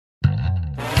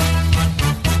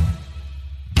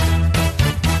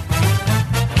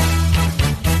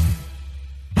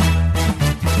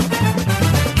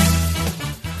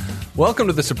Welcome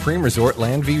to the Supreme Resort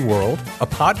Land v. World, a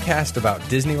podcast about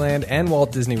Disneyland and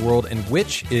Walt Disney World and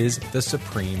which is the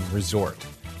Supreme Resort.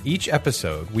 Each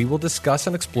episode, we will discuss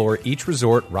and explore each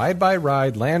resort ride by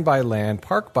ride, land by land,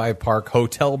 park by park,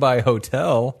 hotel by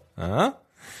hotel,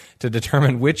 to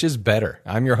determine which is better.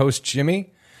 I'm your host,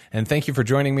 Jimmy, and thank you for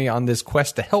joining me on this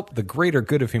quest to help the greater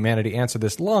good of humanity answer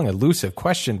this long, elusive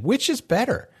question, which is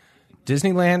better,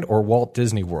 Disneyland or Walt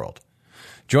Disney World?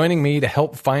 Joining me to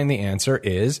help find the answer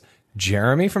is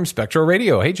Jeremy from Spectral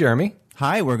Radio. Hey, Jeremy.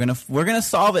 Hi, we're gonna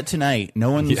solve it tonight.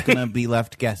 No one's gonna be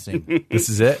left guessing. This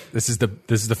is it. This is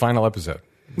the final episode.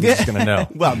 We're just gonna know.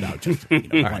 Well, no, just all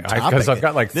right, because I've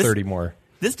got like 30 more.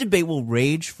 This debate will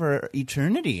rage for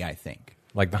eternity, I think.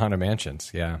 Like the Haunted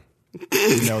Mansions, yeah.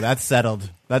 No, that's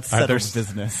settled. That's settled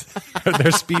business. Are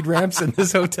there speed ramps in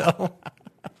this hotel?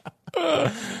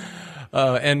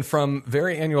 And from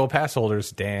very annual pass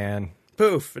holders, Dan.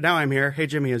 Poof! Now I'm here. Hey,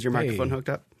 Jimmy, is your microphone hooked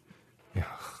up?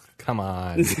 Come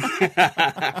on.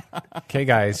 Okay,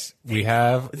 guys, we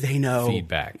have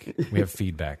feedback. We have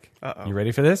feedback. Uh-oh. You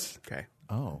ready for this? Okay.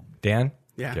 Oh. Dan?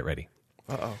 Yeah. Get ready.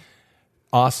 Uh-oh.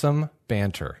 Awesome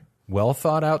banter, well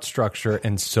thought out structure,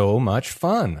 and so much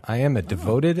fun. I am a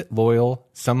devoted, loyal,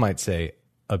 some might say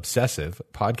obsessive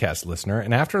podcast listener,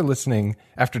 and after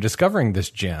discovering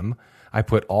this gem, I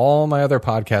put all my other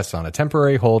podcasts on a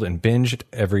temporary hold and binged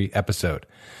every episode.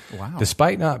 Wow.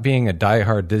 Despite not being a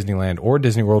diehard Disneyland or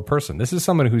Disney World person, this is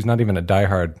someone who's not even a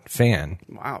diehard fan.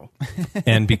 Wow.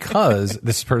 And because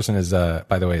this person is,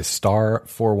 by the way, is star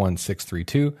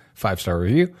 41632, 5-star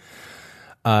review.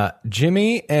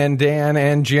 Jimmy and Dan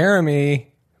and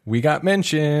Jeremy, we got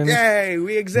mentioned. Yay,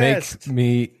 we exist.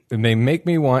 They make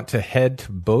me want to head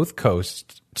to both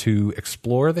coasts to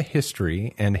explore the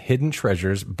history and hidden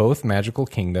treasures both magical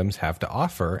kingdoms have to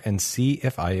offer and see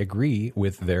if I agree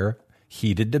with their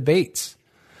heated debates.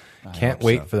 Can't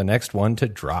wait for the next one to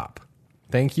drop.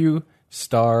 Thank you,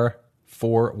 star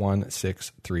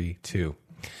 41632.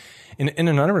 In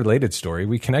an unrelated story,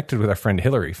 we connected with our friend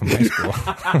Hillary from high school.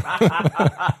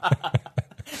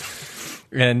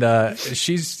 And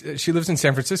she lives in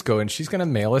San Francisco, and she's going to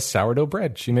mail us sourdough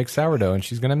bread. She makes sourdough, and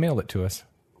she's going to mail it to us.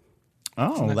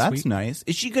 Oh, that's nice.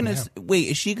 Is she gonna wait?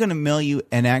 Is she gonna mail you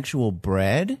an actual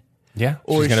bread? Yeah,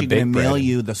 or is she gonna mail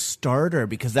you the starter?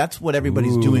 Because that's what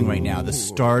everybody's doing right now. The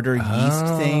starter yeast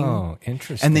thing. Oh,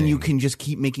 interesting. And then you can just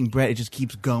keep making bread. It just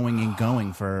keeps going and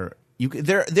going for you.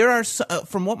 There are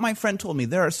from what my friend told me,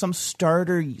 there are some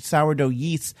starter sourdough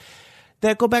yeasts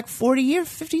that go back 40 years,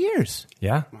 50 years.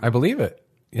 Yeah, I believe it.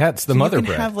 Yeah, it's the mother bread. You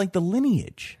bread. can have like the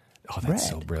lineage. Oh, that's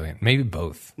so brilliant. Maybe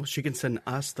both. Well, she can send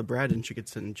us the bread, and she could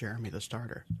send Jeremy the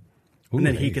starter. Ooh, and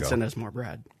then he could send us more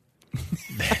bread.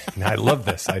 I love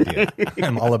this idea.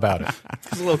 I'm all about it.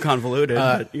 It's a little convoluted,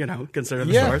 but, consider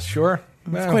the source. Sure.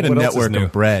 It's quite a network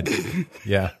of bread.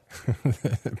 Yeah.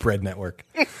 Bread network.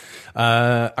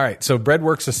 All right. So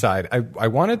breadworks aside, I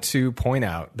wanted to point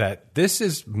out that this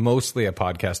is mostly a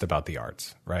podcast about the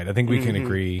arts, right? I think we can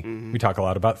agree. We talk a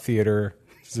lot about theater.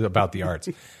 This is about the arts.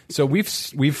 So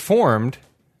we've formed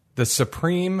the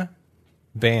Supreme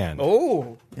Band.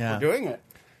 Oh, yeah. We're doing it.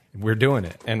 We're doing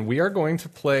it. And we are going to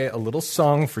play a little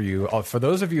song for you. For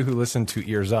those of you who listen to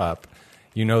Ears Up,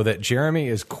 you know that Jeremy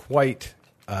is quite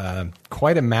a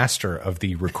master of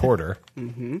the recorder.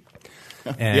 Mm-hmm.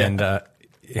 And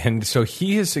so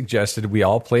he has suggested we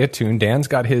all play a tune. Dan's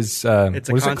got his... it's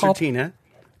a concertina.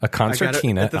 A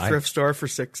concertina. I got it at the thrift store for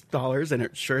 $6, and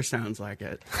it sure sounds like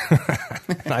it.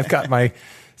 I've got my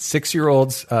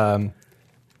 6-year-old's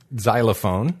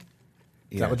xylophone.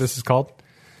 Is that what this is called?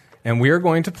 And we are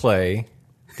going to play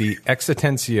the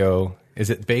Exitencio.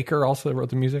 Is it Baker also that wrote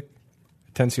the music?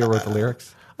 Tencio wrote the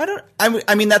lyrics?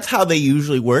 I mean, that's how they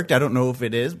usually worked. I don't know if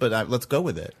it is, but let's go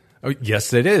with it. Oh,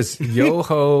 yes, it is.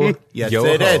 Yo-ho. Yes,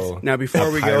 yo-ho. it is. Now,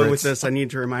 before we go with this, I need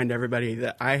to remind everybody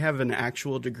that I have an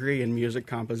actual degree in music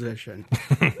composition.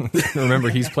 Remember,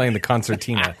 he's playing the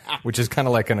concertina, which is kind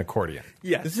of like an accordion.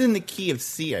 Yes. This is in the key of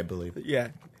C, I believe. Yeah.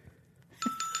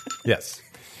 Yes.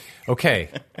 Okay.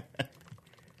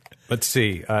 Let's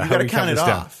see. How gotta we count it this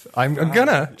off. Down. I'm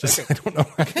gonna. Just I don't know.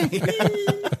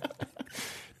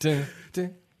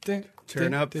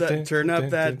 Turn up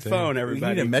that phone,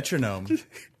 everybody. We need a metronome.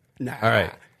 Nah. All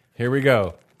right. Here we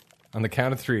go. On the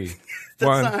count of 3.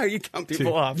 That's not how you count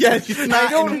people off. Yeah, it's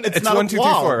not. It's not 1, 2, 3,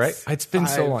 4, right? It's been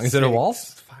so long. Is it a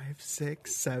waltz? 5,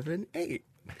 6, 7, 8.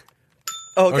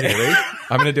 Okay, ready?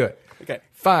 I'm gonna do it. Okay.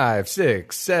 5,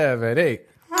 6, 7, 8.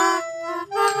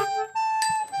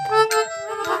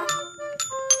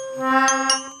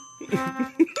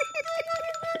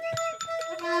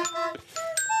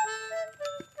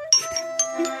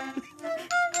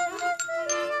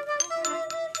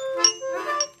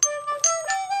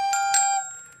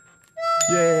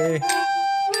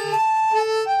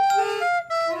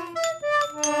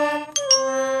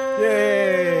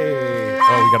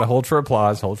 gotta hold for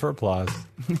applause. Hold for applause.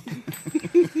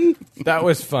 That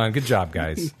was fun. Good job,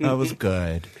 guys. That was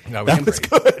good. No, That was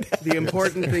good. The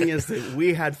important thing is that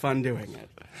we had fun doing it.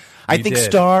 I think did.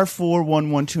 star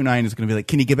 41129 is going to be like,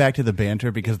 can you get back to the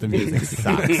banter because the music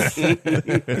sucks?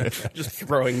 Just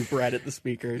throwing bread at the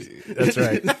speakers. That's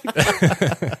right.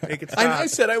 Make it stop. I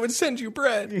said I would send you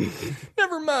bread.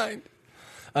 Never mind.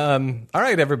 All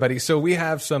right, everybody. So we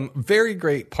have some very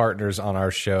great partners on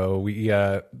our show. We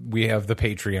have the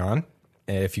Patreon.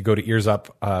 If you go to Ears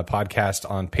Up podcast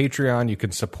on Patreon, you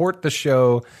can support the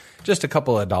show. Just a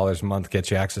couple of dollars a month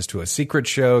gets you access to a secret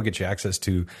show, get you access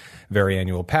to very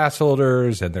annual pass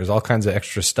holders, and there's all kinds of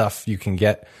extra stuff you can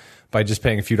get by just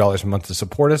paying a few dollars a month to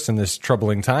support us in this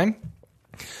troubling time.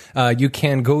 You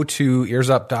can go to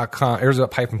earsup.com,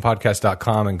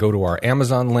 earsup-podcast.com, and go to our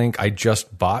Amazon link. I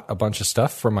just bought a bunch of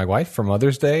stuff for my wife for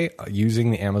Mother's Day using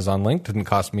the Amazon link. Didn't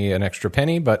cost me an extra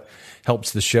penny, but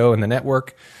helps the show and the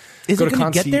network. Is it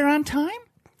going to get there on time?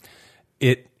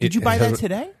 Did you buy that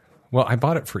today? Well, I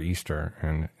bought it for Easter,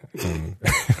 and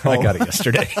I got it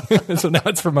yesterday. So now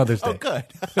it's for Mother's Day. Oh,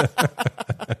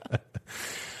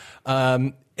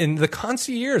 good. And the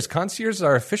Concierge is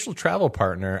our official travel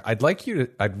partner. I'd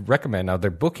recommend, now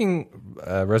they're booking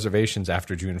reservations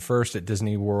after June 1st at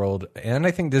Disney World and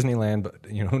I think Disneyland, but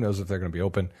who knows if they're going to be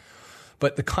open.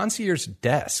 But the Concierge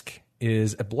Desk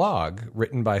is a blog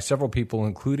written by several people,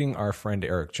 including our friend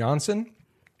Eric Johnson.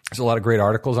 There's a lot of great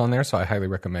articles on there, so I highly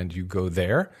recommend you go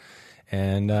there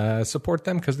and support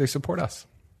them because they support us.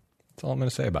 That's all I'm going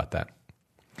to say about that.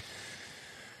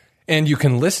 And you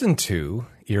can listen to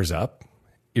Ears Up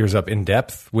in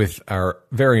depth with our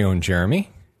very own Jeremy,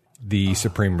 the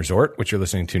Supreme Resort, which you're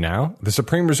listening to now. The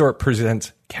Supreme Resort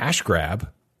presents Cash Grab,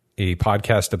 a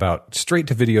podcast about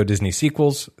straight-to-video Disney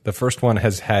sequels. The first one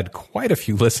has had quite a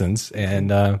few listens,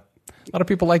 and a lot of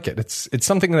people like it. It's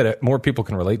something that more people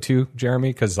can relate to, Jeremy,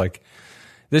 because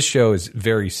this show is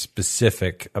very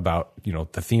specific about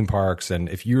the theme parks, and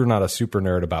if you're not a super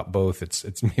nerd about both,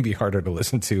 it's maybe harder to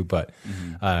listen to. But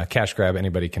Cash Grab,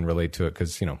 anybody can relate to it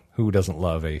because who doesn't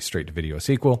love a straight-to-video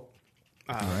sequel?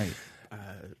 All right,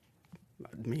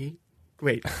 me.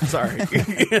 Wait, sorry.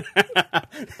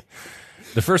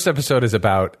 The first episode is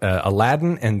about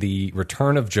Aladdin and the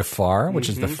Return of Jafar, which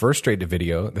is the first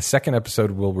straight-to-video. The second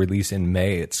episode will release in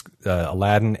May. It's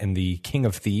Aladdin and the King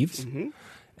of Thieves.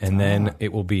 And then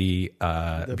it will be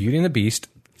Beauty and the Beast,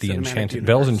 the Enchanted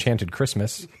Belle's Enchanted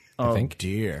Christmas. I think.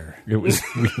 Dear, it was.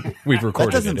 We've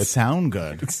recorded that doesn't sound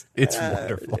good. It's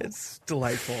wonderful. It's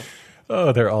delightful.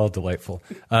 Oh, they're all delightful.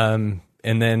 And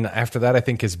then after that, I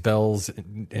think is Belle's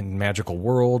in Magical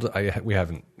World. We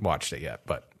haven't watched it yet,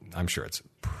 but I'm sure it's a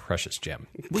precious gem.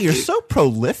 Well, you're so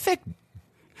prolific.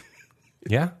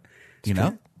 Yeah. Do you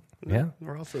know? Yeah.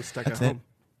 We're also stuck That's at home.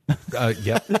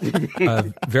 Yep.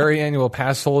 Very annual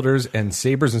pass holders and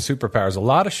Sabers and Superpowers. A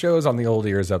lot of shows on the old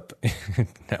Ears Up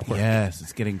network. Yes,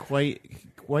 it's getting quite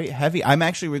heavy. I'm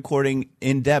actually recording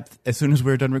in depth as soon as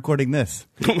we're done recording this.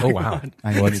 Oh, wow.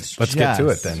 Let's get to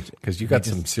it then, because you got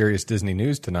some serious Disney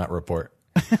news to not report.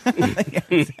 Yeah,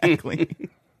 exactly.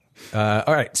 All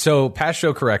right, so past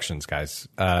show corrections, guys.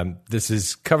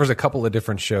 This covers a couple of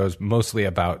different shows, mostly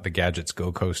about the Gadgets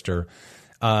Go Coaster.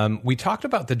 We talked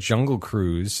about the Jungle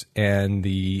Cruise and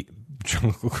the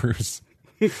Jungle Cruise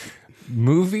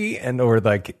movie, or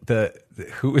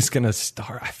who was going to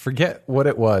star. I forget what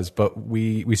it was, but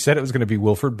we said it was going to be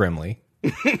Wilford Brimley,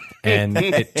 and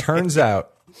it turns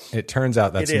out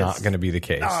that's not going to be the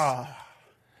case.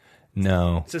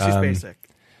 No, Sissy Spacek.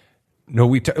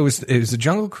 No, it was the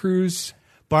Jungle Cruise.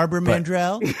 Barbara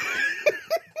Mandrell.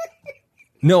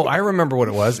 No, I remember what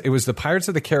it was. It was the Pirates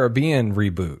of the Caribbean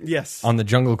reboot. Yes. On the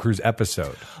Jungle Cruise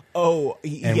episode. Oh,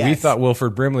 and we thought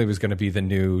Wilford Brimley was going to be the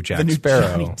new Jack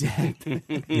Sparrow.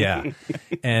 Yeah.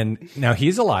 And now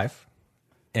he's alive,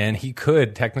 and he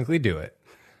could technically do it.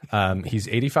 He's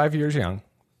 85 years young,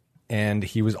 and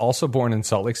he was also born in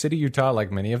Salt Lake City, Utah,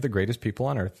 like many of the greatest people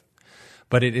on earth.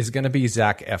 But it is going to be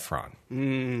Zac Efron.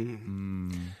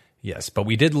 Yes, but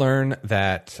we did learn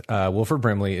that Wilford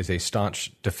Brimley is a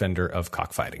staunch defender of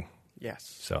cockfighting.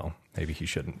 Yes. So maybe he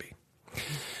shouldn't be.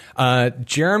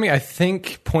 Jeremy, I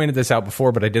think, pointed this out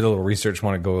before, but I did a little research,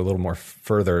 want to go a little more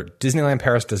further. Disneyland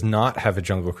Paris does not have a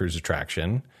Jungle Cruise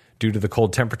attraction due to the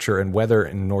cold temperature and weather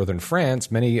in northern France.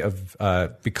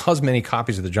 Because many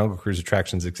copies of the Jungle Cruise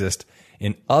attractions exist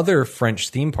in other French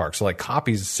theme parks, so like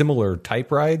copies, similar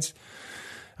type rides,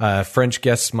 French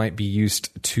guests might be used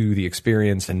to the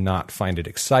experience and not find it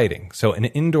exciting. So an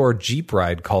indoor Jeep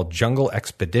ride called Jungle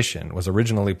Expedition was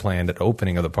originally planned at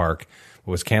opening of the park, but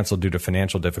was canceled due to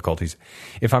financial difficulties.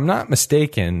 If I'm not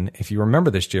mistaken, if you remember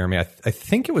this, Jeremy, I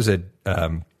think it was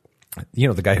You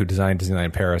know, the guy who designed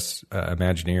Disneyland Paris,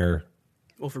 Imagineer,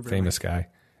 famous guy,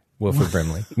 Wilford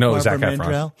Brimley. No, Zac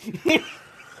Efron.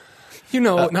 You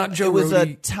know, not Joe. It was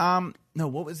Rohde. Tom. No,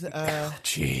 what was it?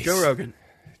 Jeez. Joe Rogan.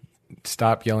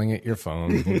 Stop yelling at your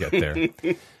phone. We can get there.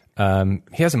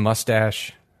 He has a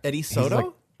mustache. Eddie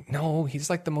Soto? He's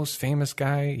like the most famous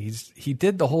guy. He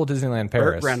did the whole Disneyland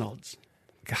Paris. Burt Reynolds.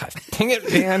 God dang it,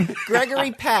 Dan.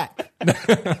 Gregory Peck.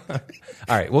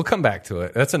 All right, we'll come back to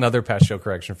it. That's another past show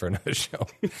correction for another show.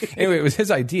 Anyway, it was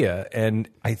his idea, and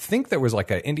I think there was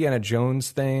like an Indiana Jones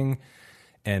thing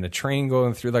and a train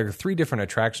going through, like 3 different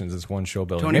attractions as one show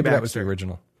building. Maybe that was the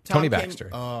original. Tony Baxter.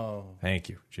 Oh. Thank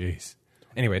you. Jeez.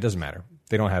 Anyway, it doesn't matter.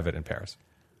 They don't have it in Paris.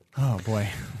 Oh, boy.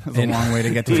 That's a long way to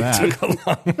get to that.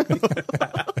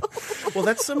 Well,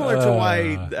 that's similar to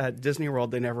why at Disney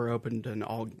World they never opened an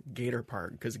all-gator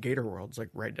park, because Gator World's like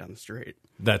right down the street.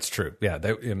 That's true. Yeah,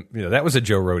 that was a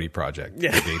Joe Rohde project,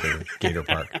 yeah. Gator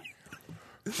Park.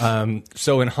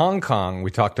 So in Hong Kong,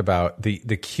 we talked about the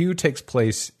queue takes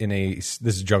place in this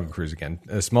is Jungle Cruise again,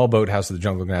 a small boathouse of the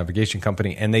Jungle Navigation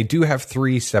Company, and they do have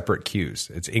 3 separate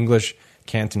queues. It's English,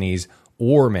 Cantonese,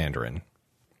 or Mandarin.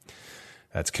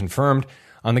 That's confirmed.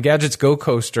 On the Gadgets Go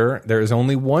coaster, there is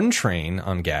only 1 train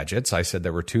on Gadgets. I said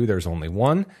there were 2. There's only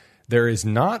 1. There is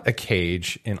not a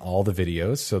cage in all the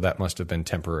videos, so that must have been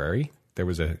temporary. There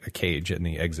was a cage in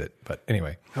the exit, but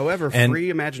anyway. However, free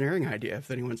Imagineering idea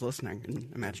if anyone's listening.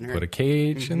 Imagineering. Put a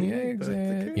cage in the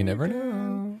exit. You never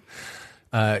know.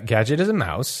 Gadget is a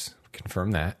mouse.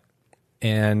 Confirm that.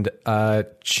 And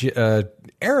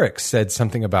Eric said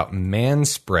something about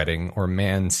man-spreading or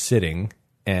man-sitting.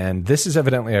 And this is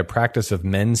evidently a practice of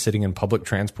men sitting in public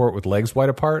transport with legs wide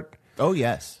apart. Oh,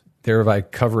 yes. Thereby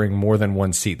covering more than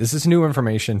one seat. This is new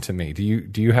information to me.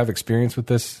 Do you have experience with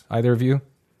this, either of you?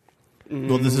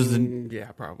 Well, this is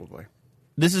yeah, probably.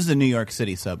 This is the New York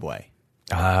City subway.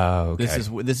 Oh, okay.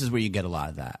 This is where you get a lot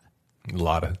of that. A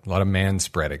lot of man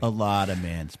spreading. A lot of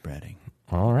man spreading.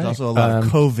 All right. There's also a lot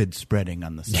of COVID spreading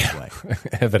on the subway. Yeah,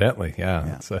 evidently,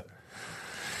 yeah.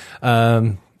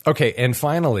 Okay, and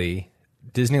finally,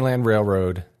 Disneyland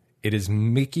Railroad. It is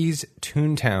Mickey's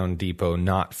Toontown Depot,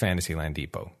 not Fantasyland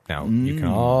Depot. Now, you can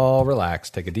all relax,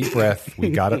 take a deep breath. We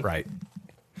got it right.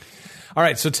 All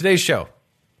right, so today's show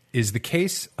is the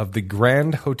case of the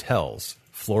Grand Hotels,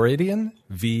 Floridian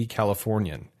v.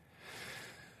 Californian.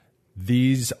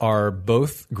 These are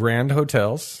both Grand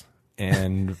Hotels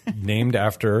and named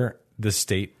after the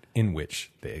state in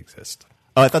which they exist.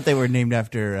 Oh, I thought they were named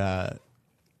after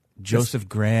Joseph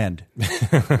Grand.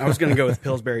 I was going to go with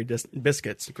Pillsbury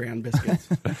biscuits, Grand biscuits.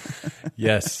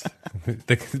 Yes,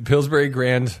 the Pillsbury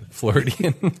Grand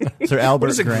Floridian. Sir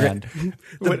Albert Grand.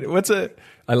 What's a?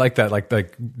 I like that, like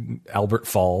Albert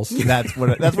Falls. That's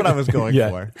what I was going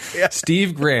for. Yeah.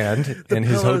 Steve Grand and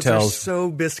his hotels are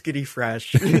so biscuity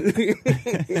fresh.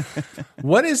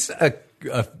 What is a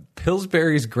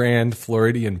Pillsbury's Grand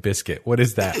Floridian biscuit? What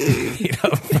is that made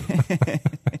of?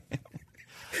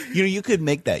 You could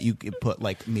make that. You could put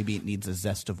maybe it needs a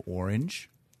zest of orange.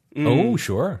 Oh,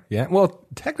 sure. Yeah. Well,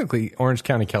 technically, Orange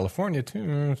County, California,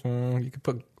 too. So you could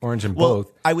put orange in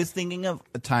both. I was thinking of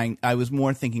I was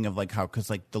more thinking of how, because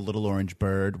the little orange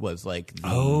bird was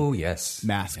the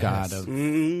mascot of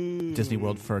Disney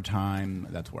World for a time.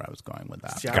 That's where I was going with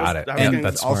that. See, Got it. And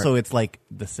that's also, smart.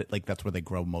 it's that's where they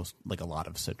grow most, a lot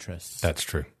of citrus. That's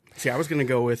true. See, I was going to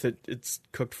go with it. It's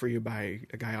cooked for you by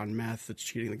a guy on meth that's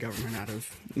cheating the government out of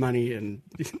money and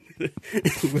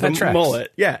with That a tracks.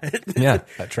 mullet. Yeah. Yeah,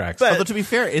 that tracks. Although, to be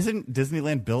fair, isn't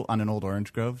Disneyland built on an old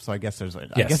orange grove? So I guess there's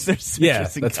citrus. Yeah,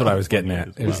 in that's what I was getting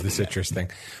California at. as It was well. the citrus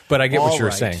thing. But I get what All you were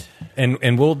right. saying.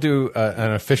 And we'll do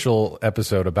an official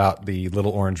episode about the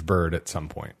little orange bird at some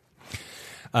point.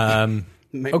 Okay.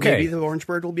 Maybe the orange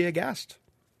bird will be a guest.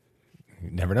 You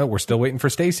never know. We're still waiting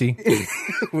for Stacy.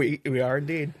 We are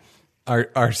indeed.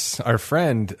 Our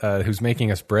friend who's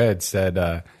making us bread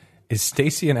said, "Is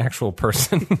Stacy an actual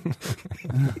person?"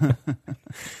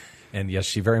 And yes,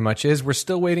 she very much is. We're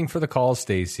still waiting for the call,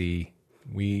 Stacy.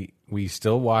 We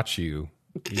still watch you,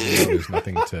 even though there's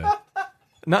nothing to.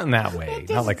 Not in that way.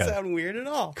 Not like Doesn't a sound weird at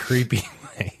all. creepy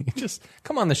way. Just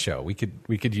come on the show. We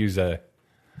could use a.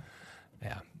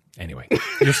 Yeah. Anyway,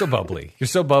 you're so bubbly. You're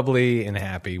so bubbly and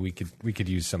happy. We could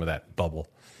use some of that bubble.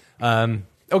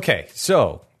 Okay,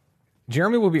 so.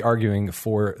 Jeremy will be arguing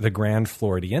for the Grand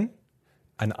Floridian,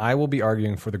 and I will be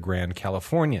arguing for the Grand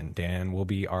Californian. Dan will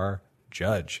be our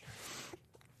judge.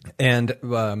 And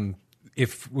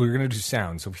if we're going to do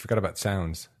sounds, so we forgot about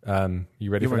sounds.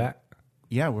 You ready for that?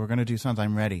 Yeah, we're going to do sounds.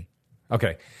 I'm ready.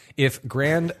 Okay. If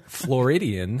Grand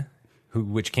Floridian,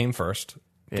 which came first,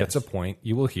 gets a point,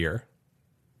 you will hear.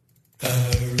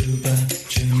 Aruba,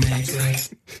 Jamaica. That's right.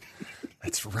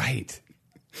 That's right.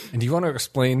 And do you want to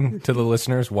explain to the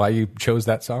listeners why you chose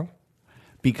that song?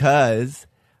 Because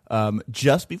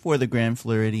just before the Grand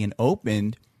Floridian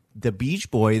opened, the Beach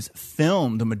Boys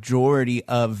filmed the majority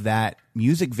of that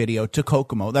music video to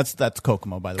Kokomo. That's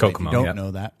Kokomo, by the way. If you don't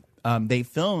know that. They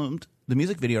filmed the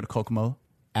music video to Kokomo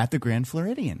at the Grand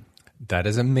Floridian. That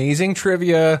is amazing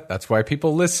trivia. That's why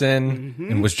people listen.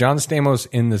 Mm-hmm. And was John Stamos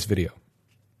in this video?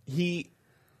 He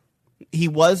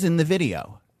was in the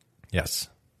video. Yes.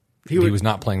 He was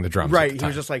not playing the drums. Right. He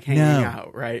was just like hanging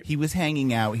out, right? He was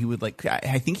hanging out. He would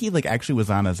I think he actually was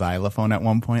on a xylophone at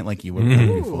one point, like you were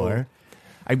before.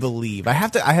 I believe. I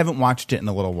haven't watched it in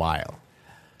a little while.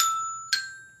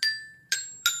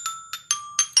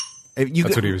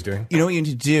 That's what he was doing? You know what you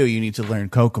need to do? You need to learn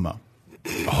Kokomo.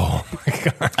 Oh, my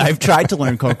God. I've tried to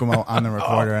learn Kokomo on the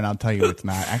recorder, and I'll tell you it's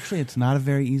not. Actually, it's not a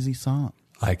very easy song.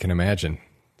 I can imagine.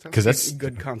 Because that's a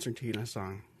good concertina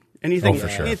song. Anything, for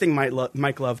sure. Anything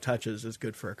Mike Love touches is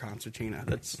good for a concertina.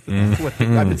 That's what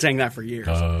I've been saying that for years.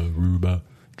 Aruba,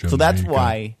 so that's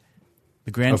why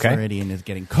the Grand Floridian is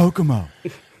getting Kokomo.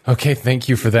 Okay, thank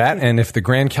you for that. And if the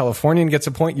Grand Californian gets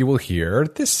a point, you will hear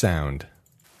this sound.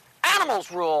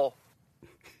 Animals rule.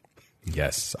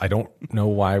 Yes, I don't know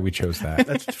why we chose that.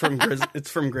 That's from it's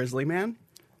from Grizzly Man.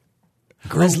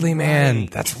 Grizzly Man.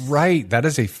 That's right. That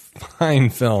is a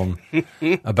fine film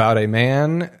about a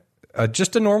man,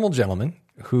 just a normal gentleman,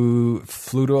 who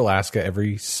flew to Alaska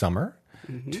every summer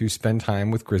to spend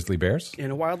time with grizzly bears. In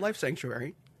a wildlife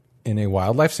sanctuary.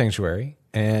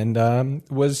 And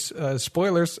was,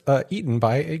 spoilers, eaten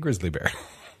by a grizzly bear.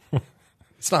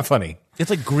 It's not funny.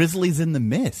 It's like Grizzlies in the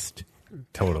Mist.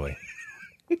 Totally.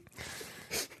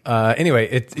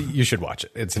 Anyway, you should watch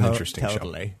it. It's an interesting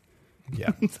show.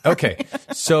 Yeah. Okay.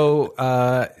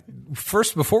 So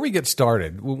first, before we get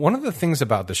started, one of the things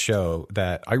about the show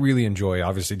that I really enjoy,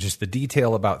 obviously, just the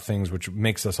detail about things, which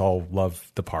makes us all love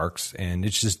the parks, and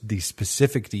it's just these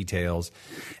specific details.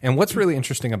 And what's really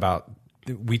interesting about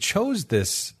we chose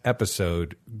this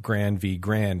episode, Grand v.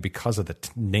 Grand, because of the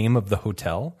name of the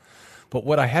hotel. But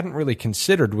what I hadn't really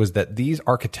considered was that these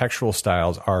architectural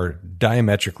styles are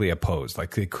diametrically opposed.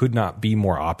 Like they could not be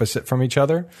more opposite from each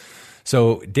other.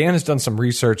 So Dan has done some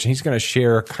research, and he's going to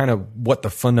share kind of what the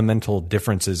fundamental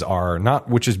differences are, not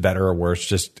which is better or worse,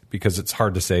 just because it's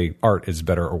hard to say art is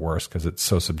better or worse because it's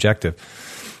so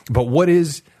subjective. But what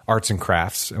is arts and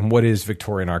crafts, and what is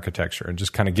Victorian architecture, and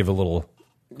just kind of give a little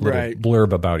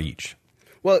blurb about each.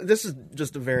 Well, this is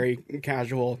just a very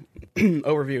casual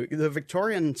overview. The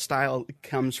Victorian style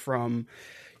comes from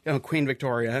Queen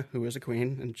Victoria, who was a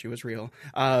queen, and she was real.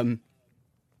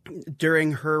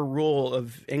 During her rule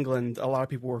of England, a lot of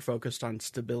people were focused on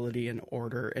stability and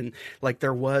order, and like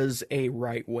there was a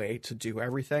right way to do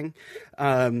everything.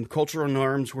 Cultural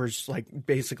norms were just, like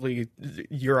basically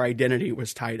your identity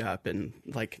was tied up in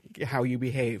like how you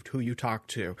behaved, who you talked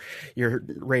to, your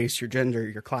race, your gender,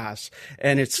 your class.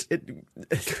 And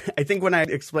I think when I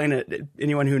explain it,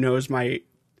 anyone who knows my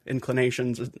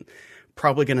inclinations is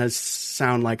probably going to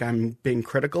sound like I'm being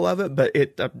critical of it, but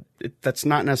that's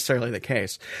not necessarily the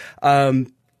case.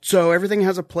 So everything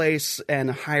has a place and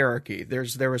a hierarchy.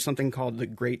 There was something called the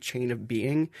Great Chain of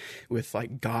Being, with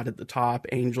like God at the top,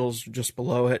 angels just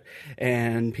below it,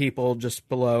 and people just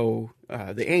below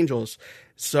the angels.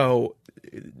 So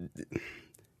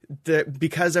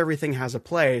because everything has a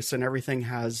place and everything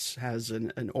has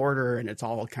an order, and it's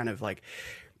all kind of like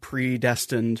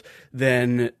predestined,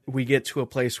 then we get to a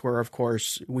place where, of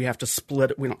course, we have to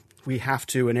split. We have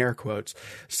to, in air quotes,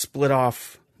 split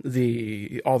off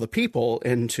all the people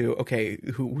into, okay,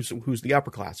 who's the upper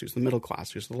class, who's the middle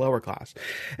class, who's the lower class,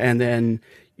 and then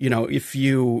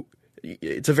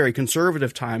it's a very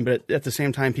conservative time, but at the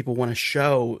same time, people want to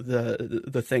show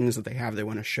the things that they have. They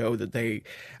want to show that they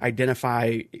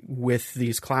identify with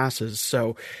these classes.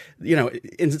 So,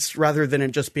 it's rather than it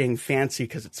just being fancy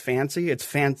because it's fancy.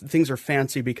 Things are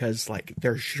fancy because like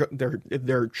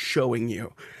they're showing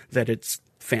you that it's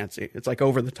fancy. It's like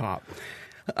over the top.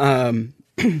 A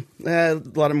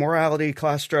lot of morality,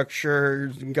 class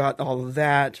structure, got all of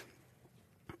that.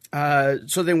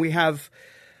 So then we have,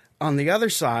 on the other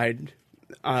side,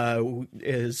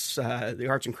 is the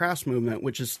arts and crafts movement,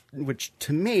 which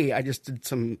to me, I just did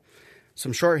some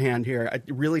shorthand here. It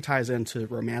really ties into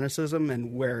Romanticism,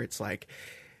 and where it's like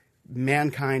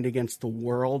mankind against the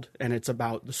world, and it's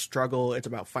about the struggle. It's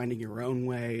about finding your own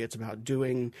way. It's about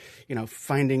doing,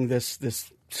 finding this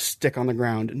stick on the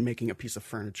ground and making a piece of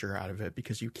furniture out of it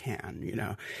because you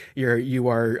can. You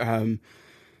are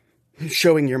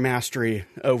showing your mastery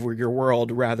over your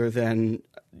world rather than,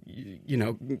 you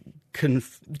know,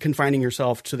 confining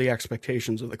yourself to the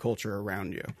expectations of the culture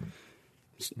around you.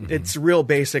 It's real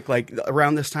basic. Like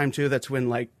around this time too, that's when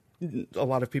like a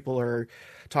lot of people are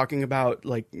talking about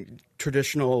like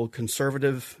traditional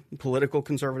political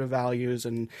conservative values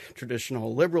and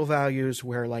traditional liberal values,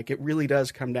 where like it really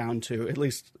does come down to, at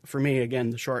least for me,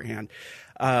 again, the shorthand,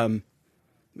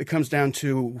 it comes down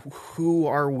to who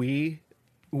are we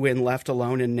when left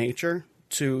alone in nature,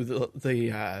 to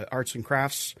the arts and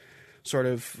crafts sort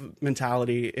of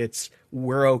mentality. It's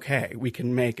we're okay. We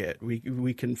can make it.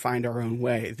 We can find our own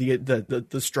way.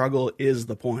 The struggle is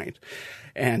the point,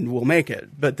 and we'll make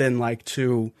it. But then like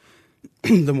to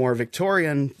the more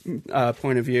Victorian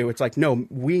point of view, it's like, no,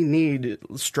 we need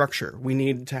structure. We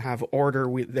need to have order.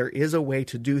 There is a way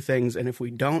to do things. And if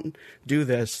we don't do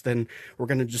this, then we're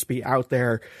going to just be out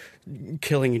there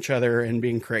killing each other and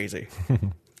being crazy.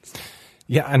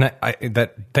 Yeah, and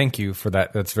thank you for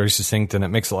that. That's very succinct, and it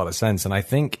makes a lot of sense. And I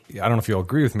think, I don't know if you'll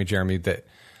agree with me, Jeremy, that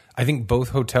I think both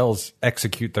hotels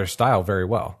execute their style very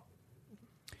well.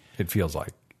 It feels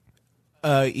like.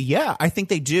 Yeah, I think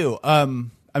they do. I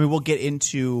mean, we'll get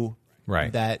into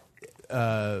that.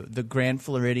 The Grand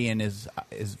Floridian is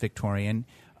Victorian,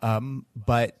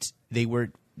 but they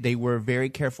were very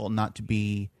careful not to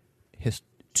be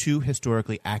too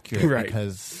historically accurate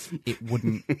because it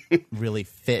wouldn't really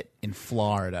fit in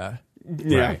Florida.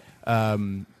 Yeah.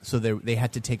 So they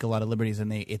had to take a lot of liberties,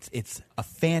 and it's a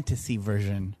fantasy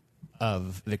version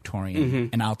of Victorian.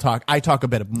 And I talk a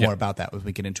bit more about that as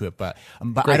we get into it, but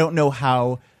I don't know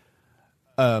how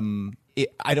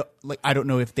I don't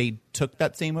know if they took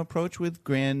that same approach with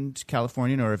Grand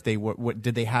Californian, or if they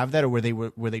did they have that, or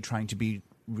were they trying to be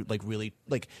like really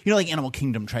like, you know, like Animal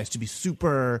Kingdom tries to be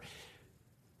super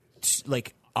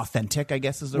like authentic, I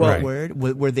guess is the right word.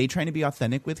 Were they trying to be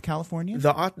authentic with California?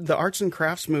 The arts and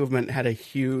crafts movement had a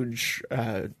huge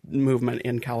movement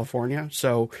in California,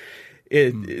 so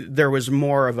there was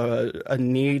more of a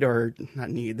need, or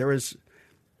not need.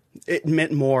 It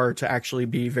meant more to actually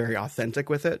be very authentic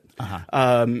with it.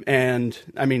 And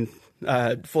I mean,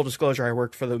 full disclosure, I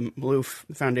worked for the Maloof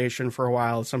Foundation for a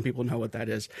while. Some people know what that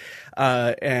is,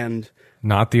 and.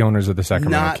 Not the owners of the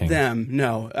Sacramento Kings. Not them,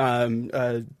 no.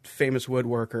 A famous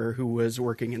woodworker who was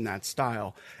working in that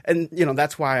style. And, you know,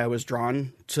 that's why I was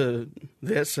drawn to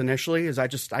this initially, is I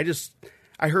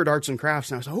heard arts and crafts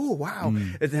and I was like, oh, wow.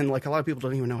 And then, like, a lot of people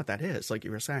don't even know what that is, like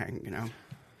you were saying, you know.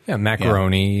 Yeah,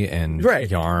 macaroni and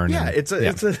yarn. Yeah, it's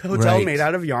a hotel made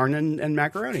out of yarn and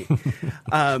macaroni.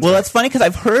 Well, that's funny because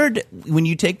I've heard when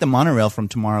you take the monorail from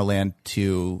Tomorrowland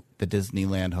to the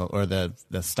Disneyland or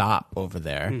the stop over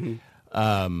there,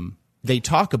 they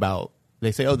talk about,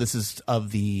 they say, oh, this is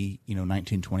of the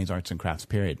 1920s arts and crafts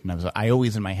period, and I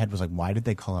always in my head was like, why did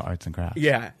they call it arts and crafts?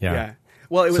 Yeah.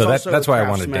 Well, it was also that's why I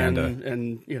wanted Dan to,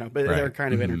 and but they're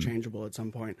kind of interchangeable at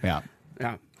some point.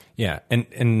 Yeah,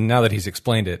 and now that he's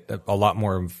explained it, a lot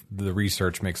more of the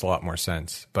research makes a lot more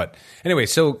sense. But anyway,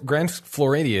 so Grand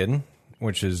Floridian,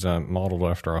 which is modeled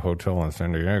after a hotel in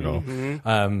San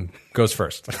Diego, goes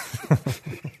first.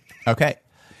 Okay.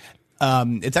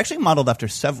 It's actually modeled after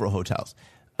several hotels.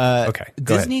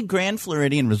 Disney Grand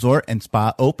Floridian Resort and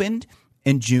Spa opened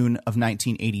in June of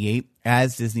 1988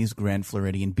 as Disney's Grand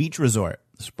Floridian Beach Resort.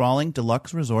 The sprawling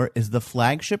deluxe resort is the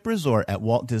flagship resort at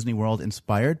Walt Disney World,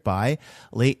 inspired by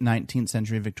late 19th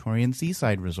century Victorian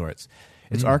seaside resorts.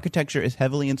 Its architecture is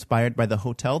heavily inspired by the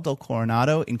Hotel del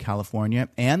Coronado in California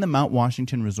and the Mount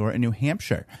Washington Resort in New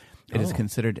Hampshire. It is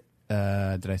considered,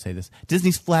 did I say this?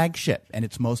 Disney's flagship and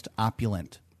its most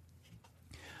opulent.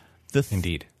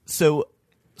 Indeed. So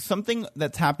something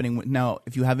that's happening now,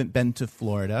 if you haven't been to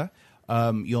Florida,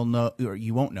 you'll know, or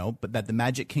you won't know, but that the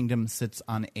Magic Kingdom sits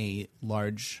on a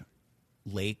large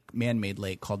lake, man-made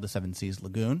lake called the Seven Seas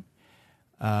Lagoon,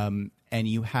 and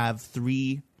you have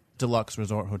 3 deluxe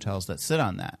resort hotels that sit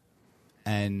on that,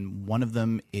 and one of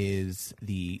them is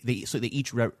they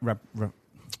each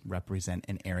represent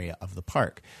an area of the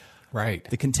park. Right.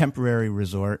 The Contemporary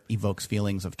Resort evokes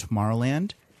feelings of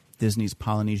Tomorrowland. Disney's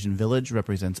Polynesian Village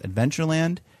represents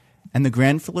Adventureland, and the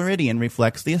Grand Floridian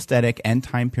reflects the aesthetic and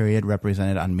time period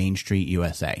represented on Main Street,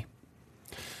 USA.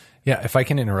 Yeah, if I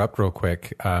can interrupt real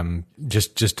quick,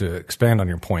 just to expand on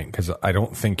your point, because I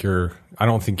don't think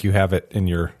you have it in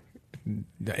your.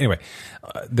 Anyway,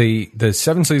 the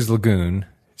Seven Seas Lagoon.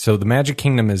 So the Magic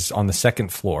Kingdom is on the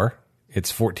 2nd floor.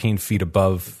 It's 14 feet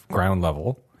above ground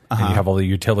level, and you have all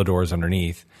the utilidors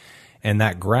underneath. And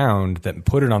that ground that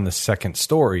put it on the 2nd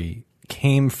story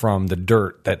came from the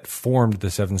dirt that formed the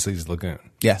Seven Seas Lagoon.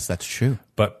 Yes, that's true.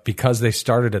 But because they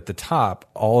started at the top,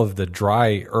 all of the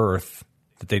dry earth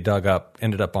that they dug up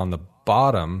ended up on the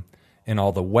bottom, and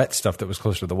all the wet stuff that was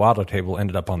closer to the water table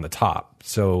ended up on the top.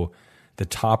 So the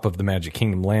top of the Magic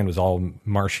Kingdom land was all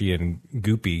marshy and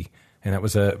goopy, and that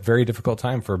was a very difficult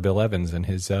time for Bill Evans and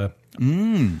his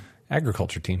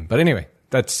agriculture team. But anyway,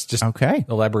 that's just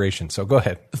elaboration. So go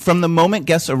ahead. From the moment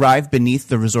guests arrive beneath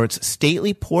the resort's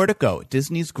stately portico,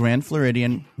 Disney's Grand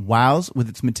Floridian wows with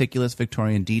its meticulous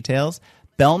Victorian details.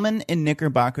 Bellmen in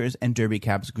knickerbockers and derby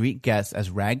caps greet guests as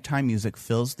ragtime music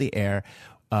fills the air.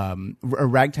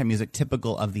 Ragtime music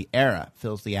typical of the era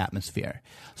fills the atmosphere.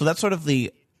 So that's sort of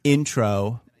the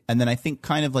intro. And then I think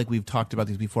kind of like we've talked about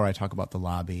these before, I talk about the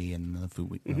lobby and the food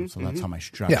week. So that's how my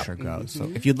structure goes. So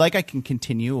if you'd like, I can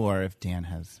continue, or if Dan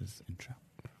has his intro.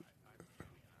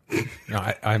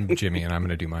 No, I'm Jimmy, and I'm going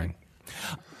to do mine.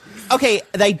 Okay,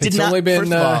 It's only been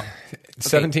first of all,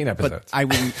 17 episodes. But I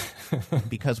wouldn't,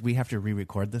 because we have to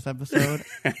re-record this episode.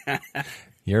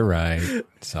 You're right.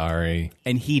 Sorry.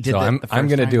 And he did so that I'm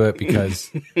going to time. do it because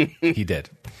he did.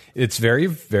 It's very,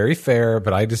 very fair,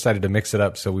 but I decided to mix it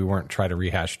up so we weren't trying to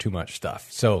rehash too much stuff.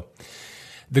 So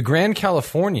the Grand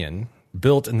Californian,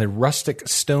 built in the rustic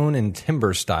stone and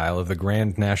timber style of the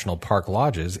Grand National Park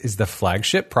Lodges, is the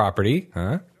flagship property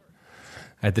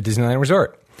at the Disneyland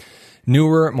Resort.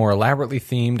 Newer, more elaborately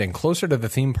themed, and closer to the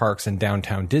theme parks in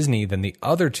downtown Disney than the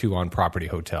other two on-property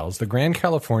hotels, the Grand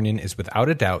Californian is without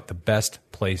a doubt the best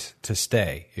place to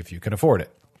stay if you can afford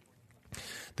it.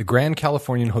 The Grand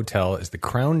Californian Hotel is the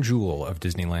crown jewel of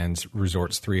Disneyland's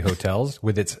Resort's 3 hotels,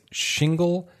 with its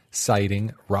shingle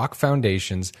siding, rock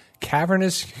foundations,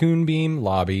 cavernous hewn beam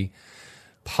lobby,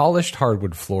 polished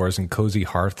hardwood floors, and cozy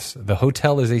hearths. The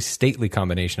hotel is a stately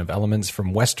combination of elements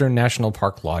from Western National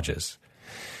Park lodges.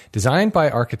 Designed by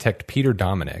architect Peter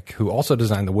Dominick, who also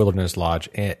designed the Wilderness Lodge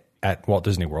at Walt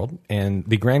Disney World, and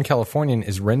the Grand Californian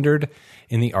is rendered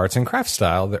in the arts and crafts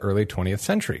style of the early 20th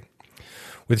century.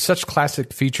 With such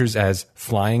classic features as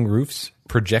flying roofs,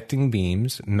 projecting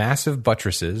beams, massive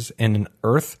buttresses, and an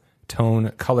earth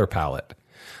tone color palette,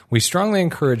 we strongly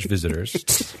encourage visitors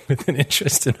with an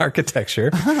interest in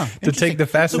architecture to take the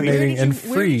fascinating and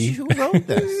free... Who wrote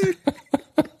this?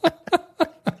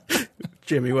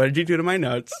 Jimmy, what did you do to my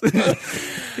notes?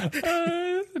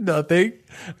 Nothing.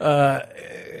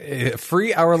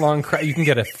 Free hour-long... You can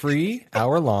get a free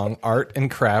hour-long art and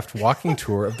craft walking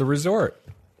tour of the resort,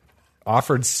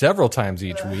 offered several times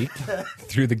each week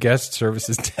through the guest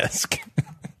services desk.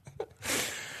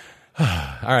 All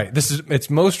right, it's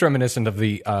most reminiscent of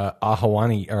the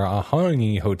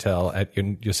Ahwahnee Hotel at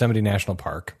Yosemite National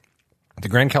Park. The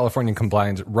Grand Californian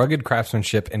combines rugged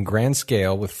craftsmanship and grand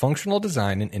scale with functional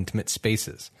design and intimate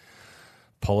spaces.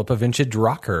 Pull up a vintage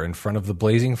rocker in front of the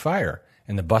blazing fire,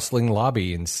 and the bustling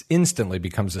lobby instantly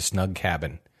becomes a snug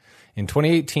cabin. In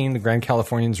 2018, the Grand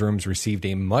Californian's rooms received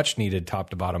a much-needed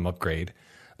top-to-bottom upgrade.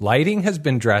 Lighting has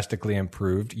been drastically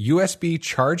improved. USB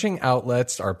charging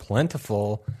outlets are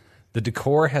plentiful. The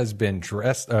decor has been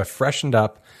freshened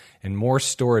up, and more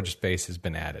storage space has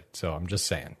been added. So I'm just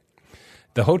saying.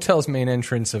 The hotel's main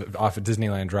entrance off of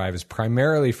Disneyland Drive is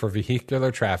primarily for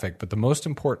vehicular traffic, but the most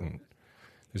important,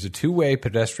 there's a 2-way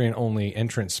pedestrian-only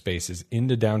entrance spaces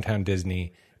into downtown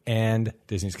Disney and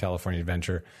Disney's California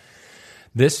Adventure.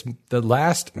 The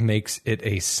last makes it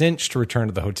a cinch to return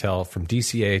to the hotel from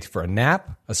DCA for a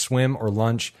nap, a swim, or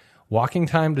lunch. Walking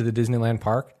time to the Disneyland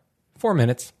park, 4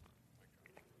 minutes.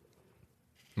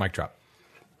 Mic drop.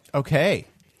 Okay.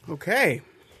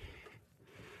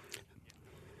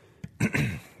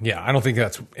 Yeah, I don't think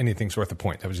that's anything's worth a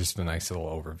point. That was just a nice little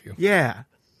overview. Yeah.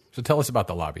 So tell us about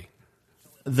the lobby.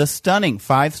 The stunning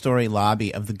 5-story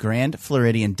lobby of the Grand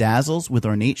Floridian dazzles with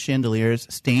ornate chandeliers,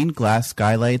 stained glass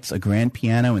skylights, a grand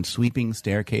piano, and sweeping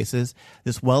staircases.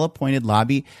 This well-appointed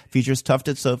lobby features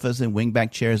tufted sofas and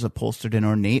wingback chairs upholstered in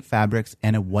ornate fabrics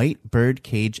and a white bird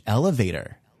cage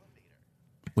elevator,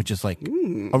 which is like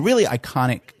a really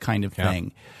iconic kind of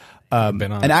thing.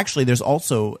 And actually, there's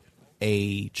also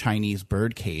a Chinese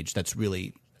bird cage that's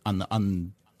really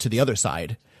to the other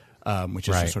side. Which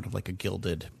is just sort of like a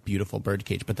gilded, beautiful bird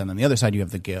cage. But then on the other side, you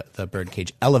have the bird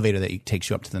cage elevator that takes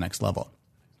you up to the next level.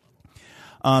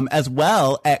 As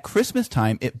well, at Christmas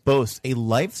time, it boasts a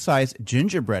life-size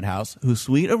gingerbread house whose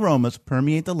sweet aromas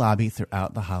permeate the lobby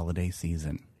throughout the holiday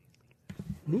season.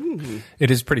 Ooh.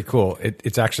 It is pretty cool.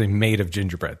 It's actually made of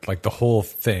gingerbread. Like the whole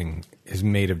thing is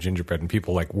made of gingerbread, and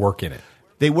people like work in it.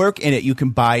 They work in it. You can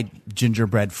buy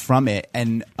gingerbread from it.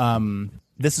 And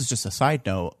this is just a side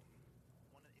note.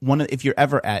 If you're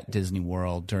ever at Disney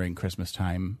World during Christmas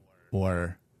time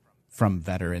or from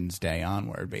Veterans Day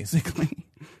onward, basically,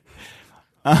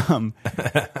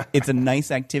 it's a nice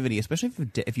activity, especially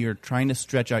if you're trying to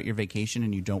stretch out your vacation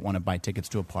and you don't want to buy tickets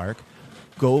to a park.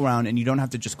 go around, and you don't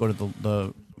have to just go to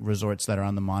the resorts that are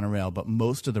on the monorail, but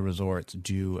most of the resorts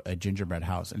do a gingerbread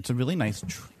house. And it's a really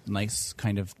nice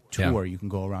kind of tour. You can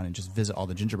go around and just visit all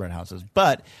the gingerbread houses.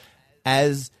 But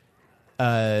as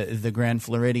the Grand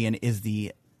Floridian is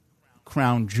the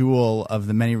crown jewel of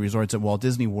the many resorts at Walt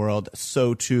Disney World,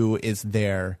 so too is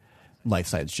their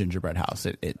life-size gingerbread house.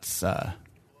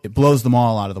 It blows them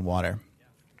all out of the water.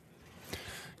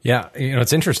 Yeah,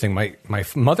 it's interesting. My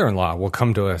mother-in-law will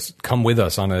come with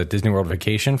us on a Disney World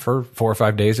vacation for 4 or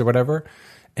 5 days or whatever,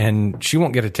 and she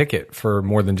won't get a ticket for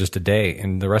more than just a day.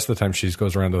 And the rest of the time, she just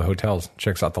goes around to the hotels,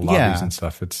 checks out the lobbies and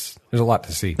stuff. There's a lot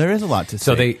to see. There is a lot to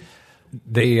see.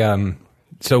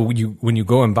 So when you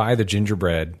go and buy the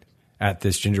gingerbread at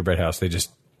this gingerbread house, they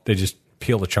just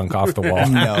peel the chunk off the wall.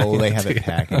 No, they have it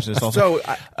packaged.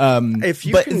 If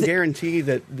you can guarantee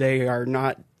that they are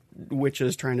not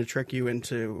witches trying to trick you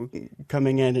into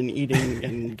coming in and eating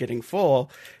and getting full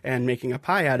and making a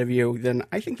pie out of you, then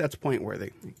I think that's point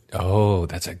worthy. Oh,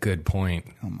 that's a good point.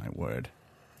 Oh, my word.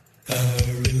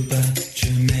 Aruba,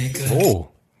 Jamaica. Oh,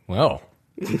 well.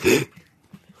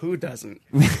 Who doesn't?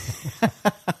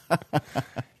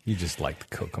 You just like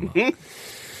the Kokomo.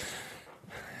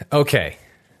 Okay.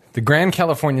 The Grand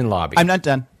Californian lobby. I'm not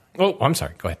done. Oh, I'm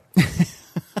sorry. Go ahead.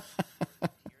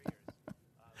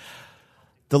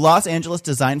 The Los Angeles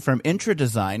design firm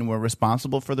Intra-Design were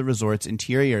responsible for the resort's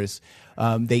interiors.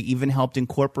 They even helped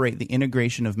incorporate the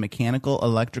integration of mechanical,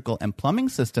 electrical, and plumbing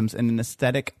systems in an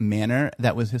aesthetic manner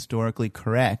that was historically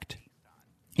correct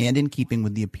and in keeping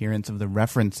with the appearance of the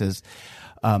references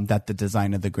that the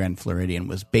design of the Grand Floridian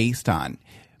was based on.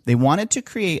 They wanted to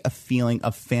create a feeling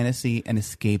of fantasy and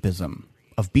escapism,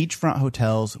 of beachfront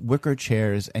hotels, wicker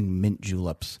chairs, and mint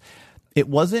juleps. It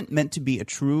wasn't meant to be a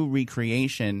true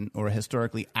recreation or a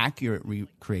historically accurate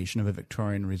recreation of a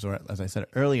Victorian resort, as I said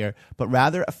earlier, but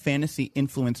rather a fantasy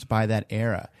influenced by that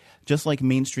era. Just like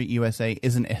Main Street USA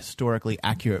isn't a historically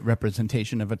accurate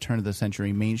representation of a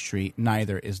turn-of-the-century Main Street,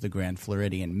 neither is the Grand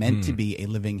Floridian meant to be a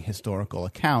living historical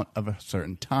account of a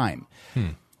certain time.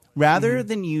 Rather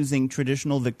than using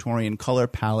traditional Victorian color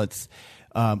palettes,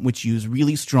 which use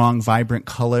really strong, vibrant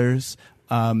colors,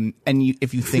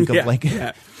 if you think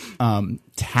of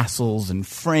tassels and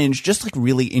fringe, just like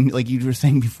really like you were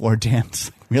saying before, Dan,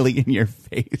 really in your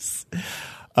face.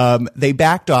 They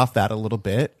backed off that a little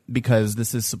bit because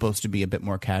this is supposed to be a bit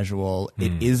more casual.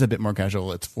 It is a bit more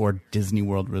casual. It's for Disney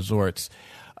World resorts.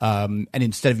 And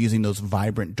instead of using those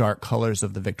vibrant dark colors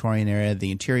of the Victorian era, the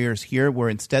interiors here were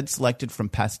instead selected from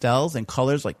pastels and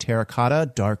colors like terracotta,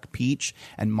 dark peach,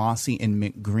 and mossy and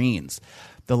mint greens.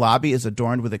 The lobby is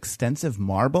adorned with extensive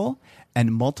marble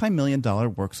and multi-million-dollar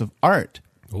works of art.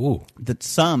 Ooh. That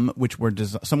some which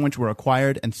were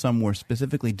acquired and some were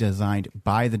specifically designed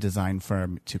by the design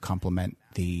firm to complement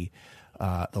the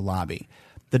lobby.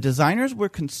 The designers were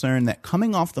concerned that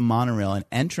coming off the monorail and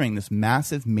entering this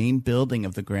massive main building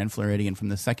of the Grand Floridian from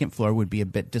the second floor would be a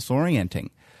bit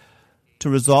disorienting. To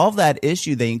resolve that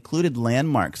issue, they included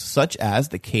landmarks such as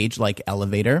the cage-like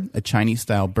elevator, a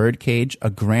Chinese-style bird cage, a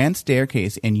grand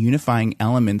staircase, and unifying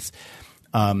elements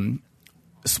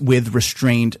with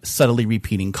restrained, subtly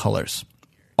repeating colors.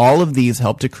 All of these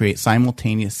help to create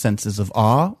simultaneous senses of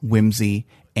awe, whimsy,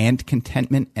 and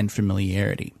contentment and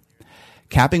familiarity.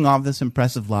 Capping off this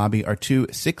impressive lobby are two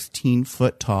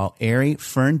 16-foot-tall, airy,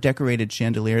 fern-decorated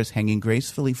chandeliers hanging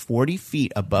gracefully 40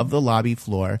 feet above the lobby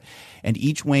floor and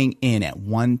each weighing in at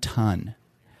 1 ton.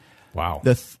 Wow.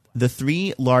 The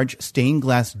three large stained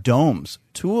glass domes,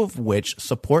 two of which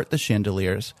support the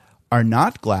chandeliers, are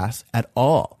not glass at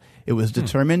all. It was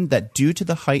determined that due to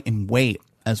the height and weight,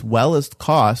 as well as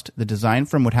cost, the design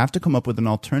firm would have to come up with an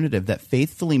alternative that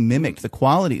faithfully mimicked the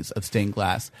qualities of stained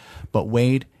glass, but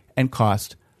weighed and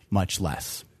cost much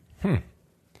less.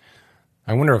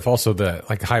 I wonder if also the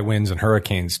high winds and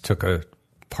hurricanes took a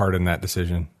part in that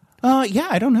decision. Yeah,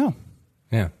 I don't know.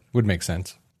 Yeah, would make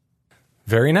sense.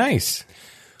 Very nice.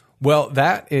 Well,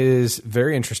 that is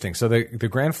very interesting. So the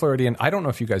Grand Floridian, I don't know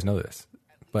if you guys know this,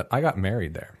 but I got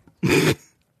married there.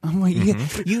 Oh my!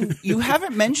 You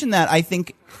haven't mentioned that, I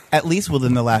think, at least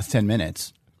within the last 10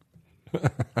 minutes.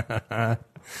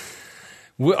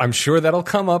 Well, I'm sure that'll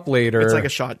come up later. It's like a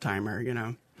shot timer,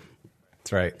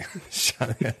 That's right.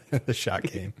 The shot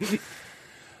game.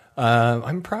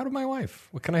 I'm proud of my wife.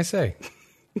 What can I say?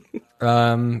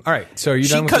 All right. So are you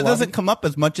done with the lobby? Doesn't come up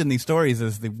as much in these stories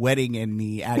as the wedding and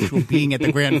the actual being at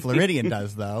the Grand Floridian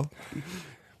does, though.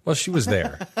 Well, she was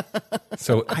there.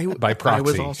 So by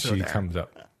proxy, she there. comes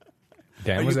up.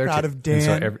 Dan Are was you there proud too. of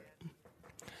Dan? And so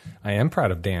I am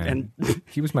proud of Dan. And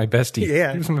he was my bestie.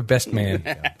 Yeah. He was my best man.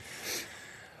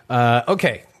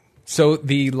 Okay. So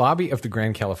the lobby of the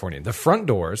Grand Californian, the front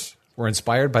doors were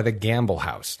inspired by the Gamble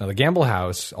House. Now, the Gamble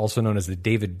House, also known as the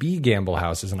David B. Gamble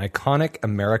House, is an iconic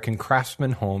American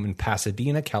craftsman home in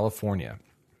Pasadena, California.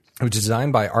 It was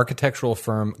designed by architectural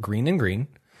firm Green & Green.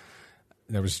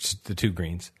 There was just the two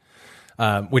greens,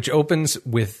 which opens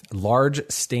with large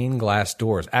stained glass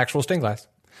doors, actual stained glass.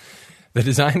 The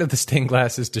design of the stained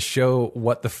glass is to show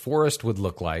what the forest would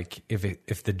look like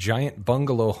if the giant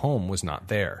bungalow home was not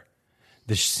there.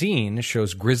 The scene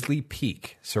shows Grizzly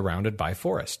Peak surrounded by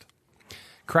forest.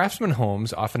 Craftsman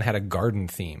homes often had a garden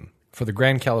theme. For the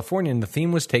Grand Californian, the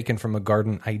theme was taken from a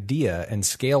garden idea and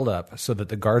scaled up so that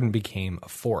the garden became a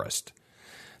forest.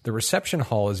 The reception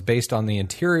hall is based on the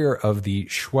interior of the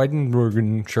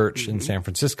Schwedenbergen Church in San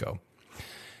Francisco,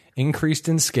 increased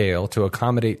in scale to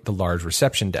accommodate the large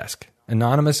reception desk.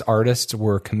 Anonymous artists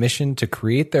were commissioned to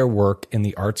create their work in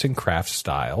the arts and crafts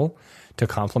style to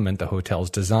complement the hotel's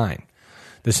design.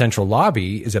 The central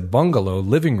lobby is a bungalow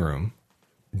living room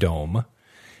dome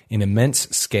in immense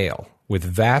scale, with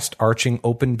vast arching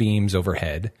open beams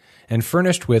overhead and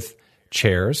furnished with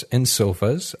chairs and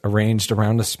sofas arranged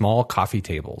around the small coffee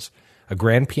tables. A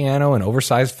grand piano and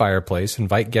oversized fireplace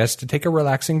invite guests to take a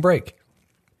relaxing break.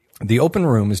 The open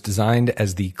room is designed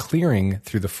as the clearing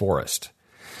through the forest.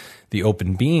 The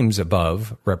open beams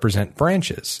above represent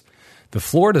branches. The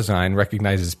floor design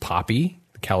recognizes poppy,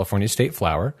 the California state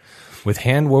flower, with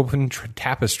hand-woven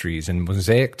tapestries and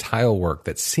mosaic tile work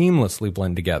that seamlessly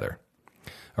blend together.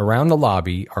 Around the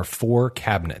lobby are 4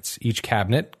 cabinets, each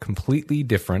cabinet completely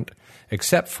different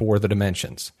except for the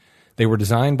dimensions. They were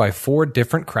designed by 4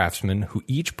 different craftsmen who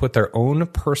each put their own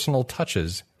personal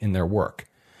touches in their work.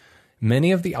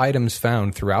 Many of the items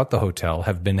found throughout the hotel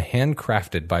have been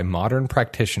handcrafted by modern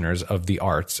practitioners of the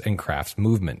arts and crafts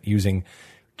movement using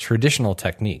traditional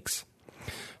techniques.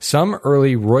 Some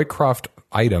early Roycroft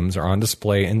items are on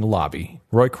display in the lobby.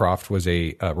 Roycroft was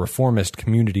a reformist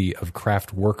community of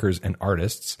craft workers and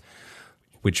artists,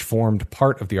 which formed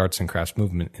part of the arts and crafts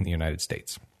movement in the United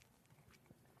States.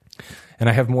 And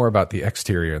I have more about the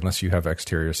exterior, unless you have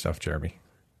exterior stuff, Jeremy.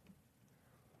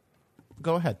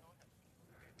 Go ahead.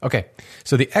 Okay,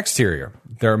 so the exterior,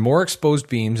 there are more exposed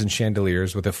beams and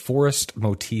chandeliers with a forest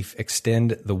motif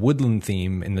extend the woodland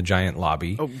theme in the giant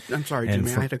lobby. Oh, I'm sorry,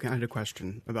 Jimmy. I had a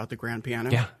question about the grand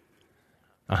piano. Yeah.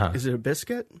 Is it a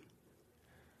biscuit?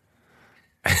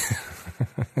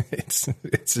 It's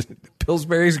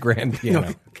Pillsbury's grand piano.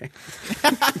 No, okay.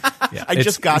 Yeah, I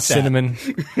just got that. Cinnamon.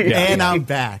 Yeah. And I'm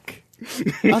back.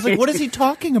 I was like, what is he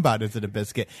talking about? Is it a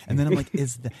biscuit? And then I'm like,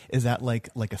 is that like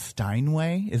a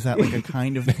Steinway? Is that like a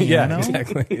kind of piano? Yeah,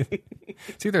 exactly.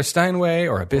 It's either a Steinway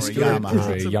or a biscuit or a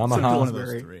Yamaha. One of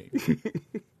those 3.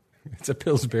 It's a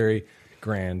Pillsbury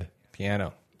grand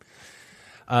piano.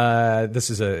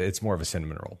 It's more of a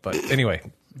cinnamon roll. But anyway,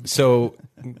 so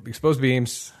exposed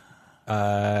beams.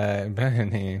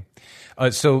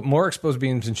 So more exposed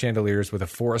beams and chandeliers with a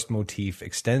forest motif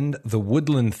extend the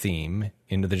woodland theme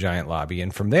into the giant lobby.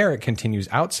 And from there, it continues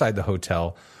outside the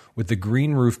hotel with the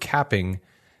green roof capping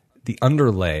the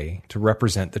underlay to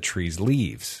represent the tree's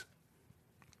leaves.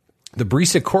 The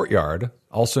Brisa Courtyard,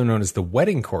 also known as the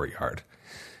Wedding Courtyard,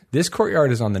 this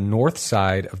courtyard is on the north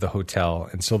side of the hotel,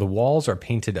 and so the walls are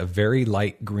painted a very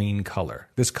light green color.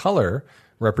 This color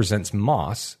represents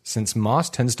moss, since moss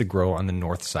tends to grow on the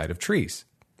north side of trees.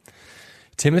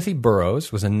 Timothy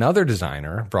Burroughs was another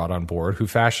designer brought on board who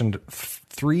fashioned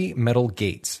 3 metal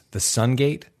gates, the Sun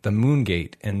Gate, the Moon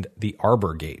Gate, and the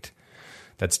Arbor Gate.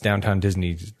 That's downtown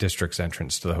Disney District's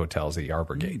entrance to the hotel's the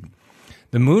Arbor Gate.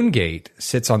 The Moon Gate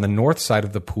sits on the north side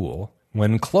of the pool.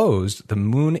 When closed, the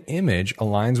moon image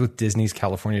aligns with Disney's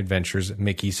California Adventures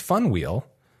Mickey's Fun Wheel.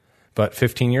 But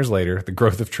 15 years later, the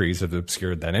growth of trees have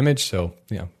obscured that image. So,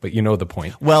 but you know the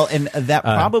point. Well, and that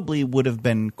probably would have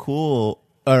been cool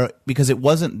because it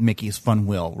wasn't Mickey's Fun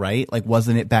Wheel, right? Like,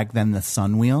 wasn't it back then the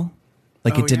Sun Wheel?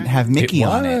 Like, it didn't have Mickey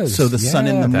on it. So the sun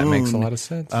and the moon. That makes a lot of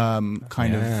sense.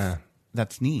 Kind of.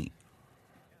 That's neat.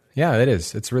 Yeah, it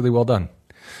is. It's really well done.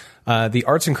 The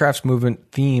arts and crafts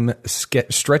movement theme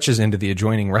stretches into the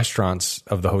adjoining restaurants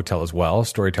of the hotel as well.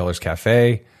 Storyteller's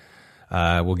Cafe.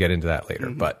 We'll get into that later.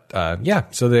 Mm-hmm.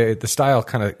 But so the style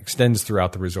kind of extends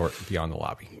throughout the resort beyond the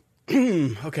lobby.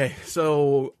 Okay,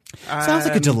 so sounds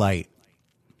like a delight.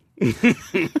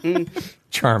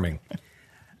 Charming.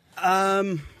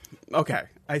 Okay,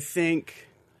 I think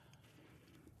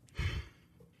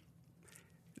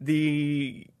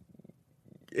the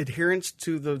adherence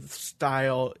to the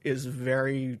style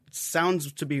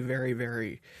sounds to be very,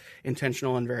 very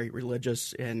intentional and very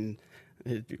religious in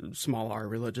small r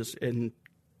religious in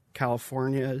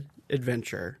California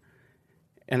Adventure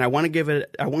and I want to give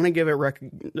it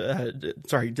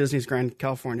Disney's Grand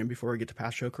Californian before we get to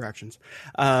past show corrections.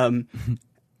 And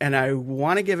I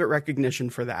want to give it recognition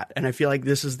for that. And I feel like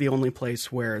this is the only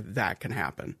place where that can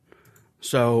happen.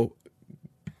 So,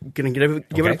 going to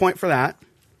give it a point for that.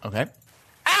 Okay.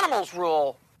 Animals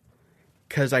rule.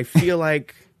 Because I feel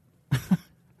like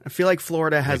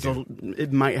Florida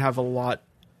it might have a lot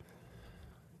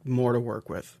more to work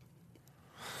with.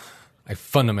 I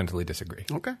fundamentally disagree.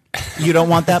 Okay. You don't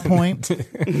want that point?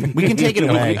 We can take it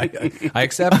away. I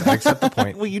accept the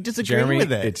point. Well, you disagree Jeremy,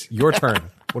 with it. It's your turn.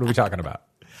 What are we talking about?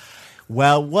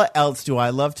 Well, what else do I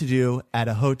love to do at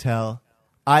a hotel?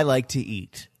 I like to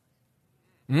eat.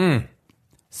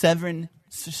 Severin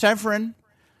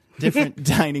different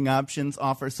dining options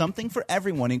offer something for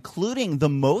everyone, including the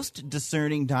most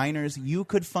discerning diners you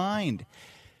could find.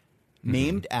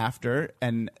 Named after,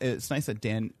 and it's nice that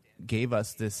Dan gave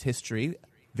us this history,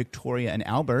 Victoria and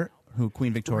Albert, who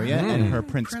Queen Victoria and her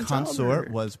Prince Consort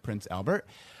Albert. was Prince Albert.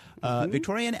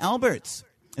 Victoria and Albert's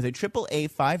is a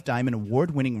AAA 5-diamond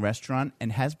award-winning restaurant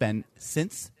and has been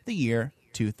since the year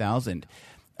 2000.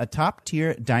 A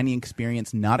top-tier dining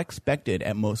experience not expected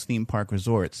at most theme park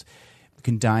resorts. You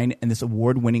can dine in this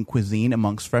award-winning cuisine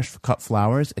amongst fresh-cut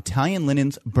flowers, Italian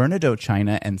linens, Bernardo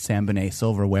china, and Sambonnet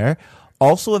silverware.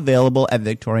 Also available at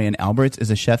Victoria and Albert's is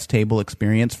a chef's table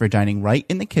experience for dining right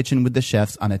in the kitchen with the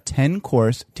chefs on a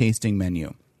 10-course tasting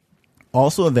menu.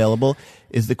 Also available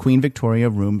is the Queen Victoria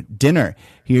Room Dinner.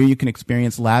 Here you can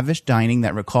experience lavish dining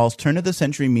that recalls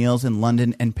turn-of-the-century meals in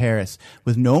London and Paris.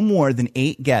 With no more than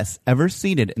 8 guests ever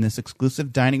seated in this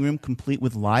exclusive dining room, complete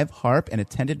with live harp and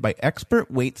attended by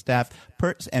expert waitstaff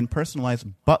and personalized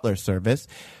butler service,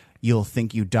 you'll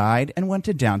think you died and went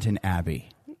to Downton Abbey.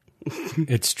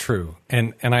 It's true,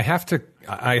 and I have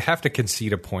to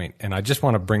concede a point, and I just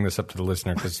want to bring this up to the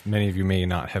listener because many of you may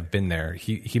not have been there.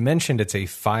 He mentioned it's a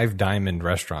 5-diamond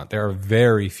restaurant. There are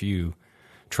very few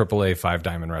AAA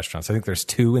 5-diamond restaurants. I think there's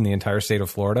 2 in the entire state of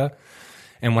Florida.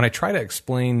 And when I try to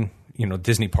explain,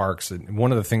 Disney parks,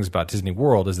 one of the things about Disney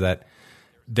World is that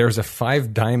there's a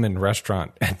 5-diamond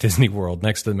restaurant at Disney World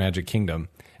next to the Magic Kingdom.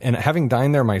 And having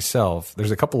dined there myself,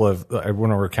 I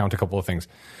want to recount a couple of things.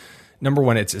 Number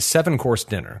one, it's a 7-course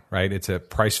dinner, right? It's a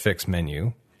price-fixed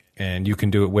menu, and you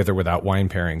can do it with or without wine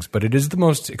pairings. But it is the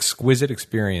most exquisite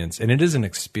experience, and it is an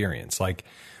experience. Like,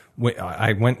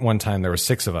 I went one time, there were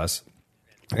 6 of us,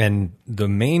 and the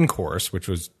main course, which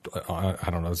was, I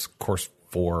don't know, it was course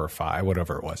 4 or 5,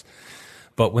 whatever it was.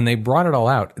 But when they brought it all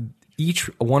out,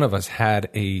 each one of us had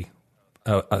a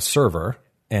server,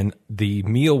 and the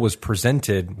meal was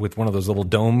presented with one of those little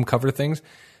dome cover things,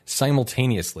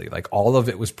 simultaneously. Like all of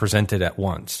it was presented at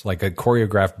once, like a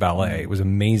choreographed ballet. It was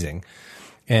amazing.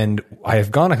 And I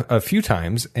have gone a few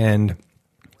times, and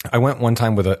I went one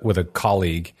time with a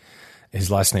colleague. His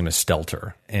last name is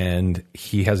Stelter, and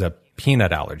he has a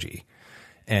peanut allergy.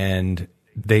 And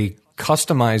they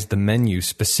customized the menu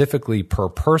specifically per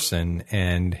person,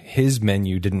 and his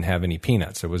menu didn't have any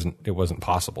peanuts. It wasn't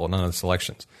possible, none of the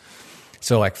selections.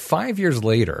 So like 5 years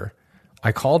later,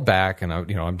 I called back, and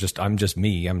I'm just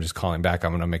me. I'm just calling back.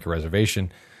 I'm going to make a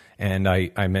reservation, and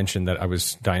I mentioned that I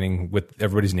was dining with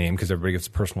everybody's name because everybody gets a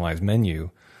personalized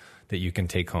menu that you can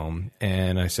take home.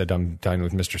 And I said I'm dining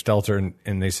with Mr. Stelter,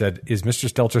 and they said, "Is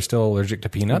Mr. Stelter still allergic to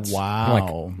peanuts?" Wow!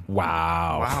 I'm like,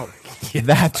 wow! Yeah.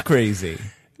 That's crazy.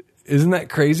 Isn't that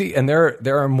crazy? And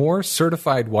there are more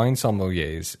certified wine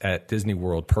sommeliers at Disney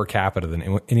World per capita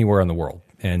than anywhere in the world,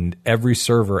 and every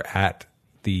server at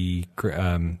the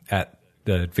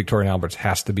Victoria and Albert's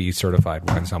has to be certified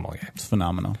wine sommelier. It's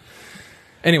phenomenal.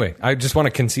 Anyway, I just want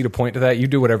to concede a point to that. You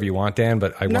do whatever you want, Dan,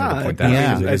 but I wanted to point that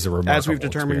out because it is a remarkable as we've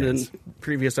determined experience. in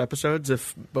previous episodes,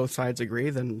 if both sides agree,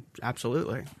 then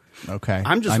absolutely. Okay.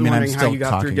 I'm just wondering how you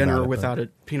got through dinner without a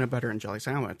peanut butter and jelly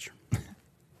sandwich.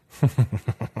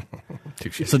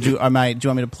 So do you want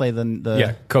me to play the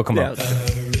Yeah, Kokomo.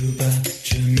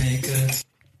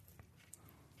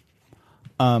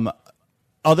 Yeah,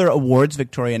 Other awards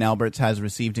Victoria and Albert's has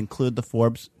received include the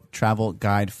Forbes Travel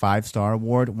Guide 5-Star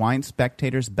Award, Wine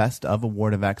Spectator's Best of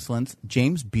Award of Excellence,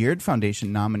 James Beard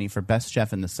Foundation nominee for Best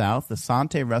Chef in the South, the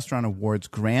Sante Restaurant Awards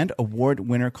Grand Award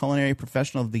winner Culinary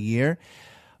Professional of the Year,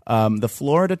 the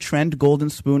Florida Trend Golden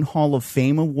Spoon Hall of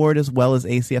Fame Award, as well as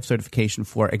ACF certification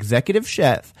for Executive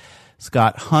Chef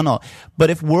Scott Hunnell. But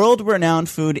if world-renowned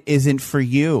food isn't for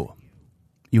you,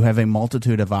 you have a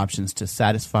multitude of options to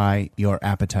satisfy your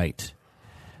appetite.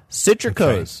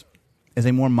 Citrico's is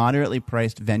a more moderately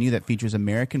priced venue that features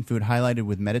American food highlighted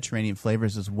with Mediterranean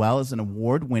flavors, as well as an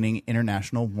award-winning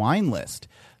international wine list.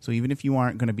 So even if you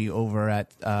aren't going to be over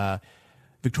at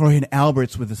Victoria and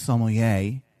Albert's with a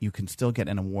sommelier you can still get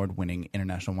an award-winning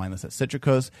international wine list at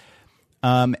Citrico's.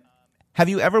 Have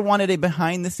you ever wanted a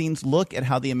behind-the-scenes look at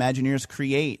how the Imagineers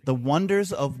create the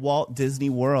wonders of Walt Disney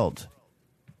World?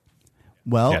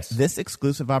 Well, Yes. This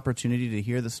exclusive opportunity to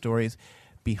hear the stories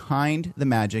behind the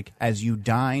magic as you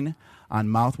dine on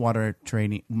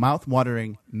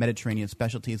mouth-watering Mediterranean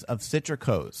specialties of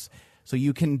Citrico's. So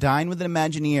you can dine with an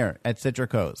Imagineer at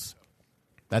Citrico's.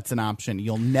 That's an option.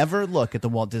 You'll never look at the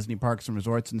Walt Disney Parks and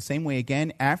Resorts in the same way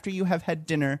again after you have had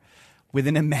dinner with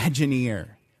an Imagineer.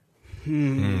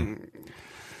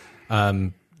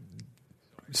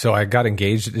 So I got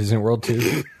engaged at Disney World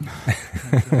too.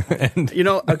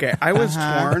 Okay, I was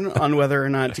torn on whether or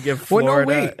not to give Well, no,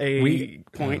 Florida wait. a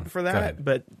point for go that, ahead.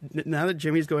 but now that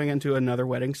Jimmy's going into another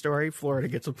wedding story, Florida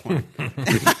gets a point. See,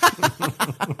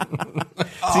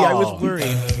 I was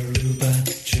worried.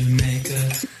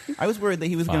 I was worried that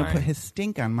he was going to Fine. put his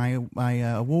stink on my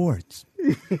awards.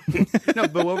 No,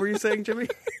 but what were you saying, Jimmy?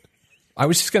 I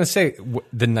was just going to say,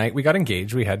 the night we got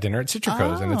engaged, we had dinner at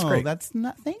Citrico's, and it's great. That's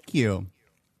not. Thank you.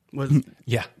 Was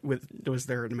Yeah,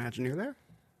 there an Imagineer there?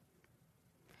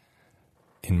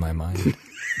 in my mind.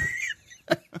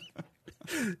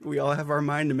 We all have our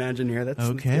mind Imagineer. That's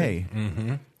Okay.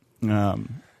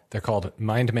 They're called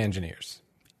Mind Imagineers.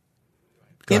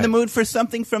 In the mood for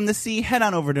something from the sea, head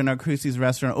on over to Narcoossee's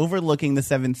restaurant overlooking the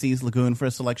Seven Seas Lagoon for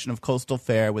a selection of coastal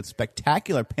fare with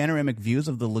spectacular panoramic views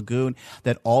of the lagoon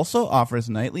that also offers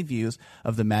nightly views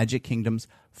of the Magic Kingdom's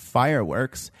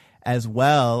fireworks, as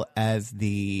well as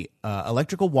the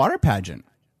electrical water pageant.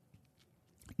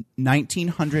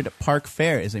 1900 Park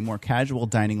Fare is a more casual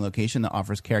dining location that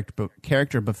offers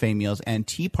character buffet meals and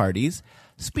tea parties.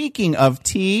 Speaking of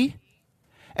tea,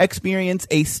 experience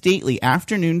a stately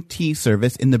afternoon tea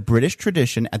service in the British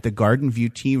tradition at the Garden View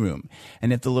Tea Room.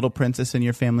 And if the little princess in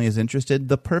your family is interested,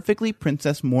 the Perfectly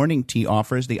Princess Morning Tea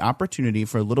offers the opportunity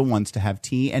for little ones to have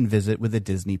tea and visit with a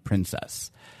Disney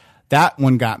princess. That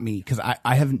one got me because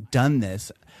I haven't done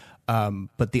this,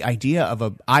 but the idea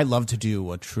of I love to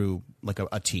do a true, like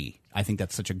a tea. I think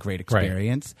that's such a great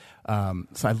experience.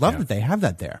 So I love that they have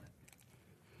that there.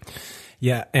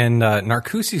 Yeah, and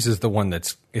Narcoossee's is the one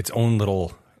that's its own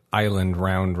little island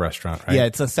round restaurant, right? Yeah,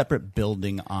 it's a separate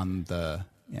building on the,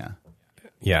 yeah.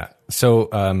 Yeah. So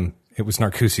it was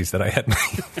Narcoossee's that I had my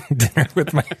dinner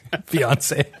with my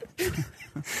fiance.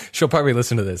 She'll probably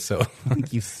listen to this. So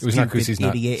You it was Narcoossee's,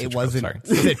 not idiot. It Citrico's, wasn't sorry.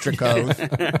 Citrico's.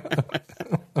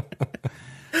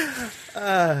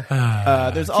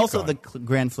 There's also the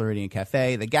Grand Floridian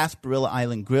Cafe. The Gasparilla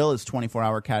Island Grill is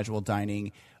 24-hour casual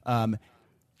dining.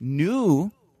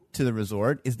 New to the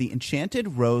resort is the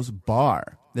Enchanted Rose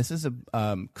Bar. This is a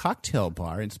cocktail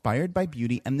bar inspired by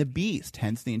Beauty and the Beast,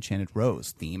 hence the Enchanted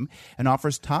Rose theme, and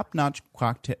offers top-notch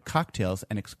cocktails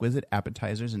and exquisite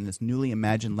appetizers in this newly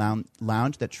imagined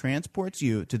lounge that transports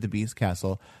you to the Beast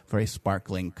Castle for a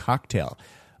sparkling cocktail.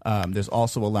 There's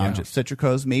also a lounge at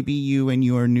Citrico's. Maybe you and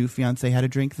your new fiance had a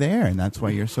drink there, and that's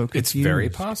why you're so confused. It's very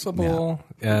possible.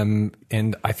 Yeah.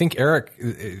 And I think Eric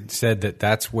said that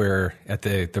that's where, at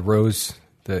the Rose,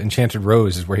 the Enchanted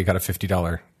Rose, is where he got a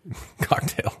 $50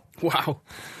 cocktail. Wow.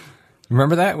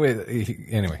 Remember that?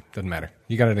 Anyway, doesn't matter.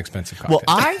 You got an expensive cocktail.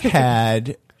 Well, I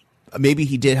had, maybe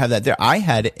he did have that there. I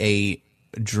had a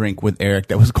drink with Eric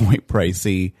that was quite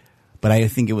pricey, but I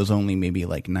think it was only maybe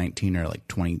like $19 or like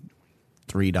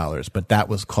 $23. But that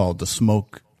was called the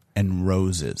Smoke and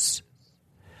Roses.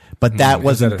 But that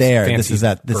wasn't there. This is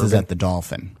at the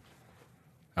Dolphin.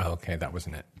 Oh, okay. That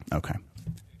wasn't it. Okay.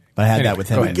 But I had that with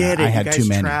him. I get it. I had you guys too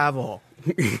many. travel.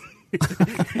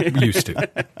 We used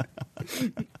to.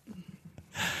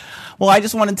 Well, I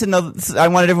just wanted to know. I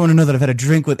wanted everyone to know that I've had a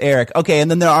drink with Eric. Okay, and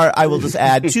then I will just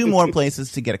add 2 more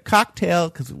places to get a cocktail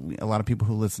because a lot of people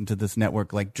who listen to this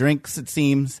network like drinks, it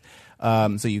seems.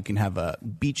 So you can have a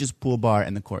Beaches Pool Bar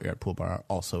and the Courtyard Pool Bar are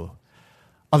also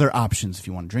other options if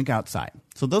you want to drink outside.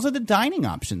 So those are the dining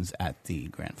options at the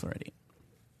Grand Floridian.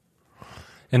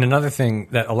 And another thing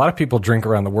that a lot of people drink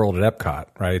around the world at Epcot,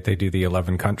 right? They do the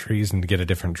 11 countries and get a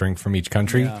different drink from each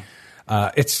country.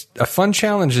 Yeah. It's a fun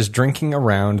challenge is drinking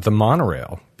around the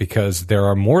monorail because there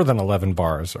are more than 11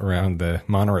 bars around the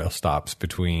monorail stops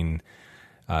between,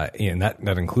 and that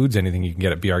includes anything you can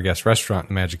get at Be Our Guest Restaurant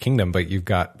in Magic Kingdom, but you've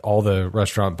got all the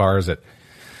restaurant bars at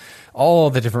all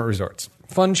the different resorts.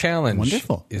 Fun challenge.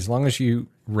 Wonderful. As long as you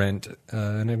rent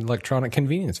an electronic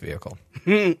convenience vehicle.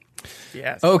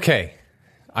 Yes. Okay.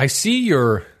 I see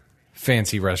your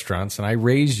fancy restaurants, and I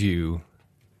raise you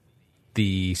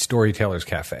the Storytellers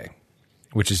Cafe,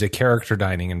 which is a character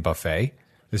dining and buffet.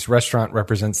 This restaurant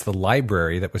represents the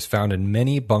library that was found in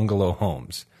many bungalow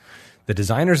homes. The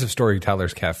designers of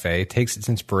Storytellers Cafe takes its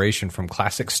inspiration from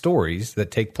classic stories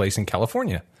that take place in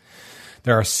California.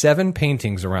 There are 7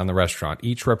 paintings around the restaurant,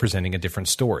 each representing a different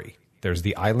story. There's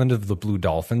The Island of the Blue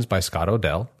Dolphins by Scott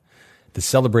Odell, The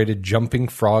Celebrated Jumping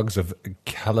Frogs of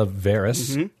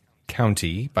Calaveras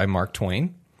County by Mark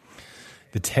Twain,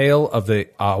 The Tale of the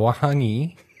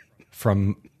Awahangi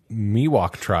from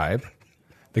Miwok Tribe,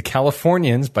 The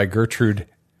Californians by Gertrude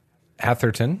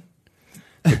Atherton,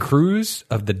 The Cruise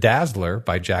of the Dazzler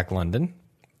by Jack London,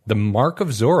 The Mark of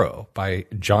Zorro by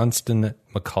Johnston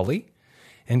McCulley,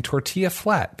 and Tortilla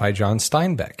Flat by John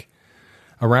Steinbeck.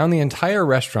 Around the entire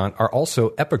restaurant are also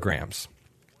epigrams.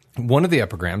 One of the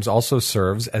epigrams also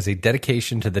serves as a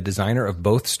dedication to the designer of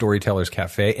both Storytellers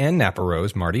Cafe and Napa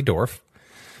Rose, Marty Dorff.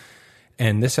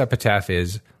 And this epitaph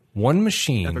is, one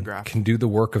machine Epigraph. can do the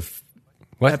work of...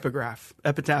 What? Epigraph.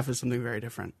 Epitaph is something very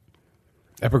different.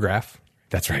 Epigraph.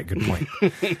 That's right. Good point.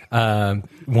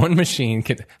 One machine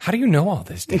can... How do you know all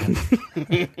this, Dan?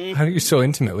 How are you so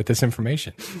intimate with this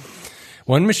information?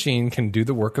 One machine can do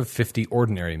the work of 50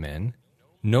 ordinary men.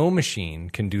 No machine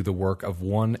can do the work of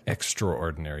one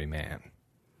extraordinary man.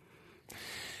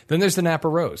 Then there's the Napa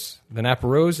Rose. The Napa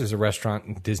Rose is a restaurant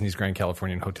in Disney's Grand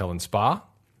Californian Hotel and Spa.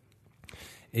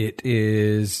 It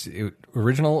is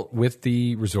original with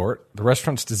the resort. The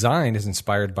restaurant's design is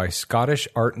inspired by Scottish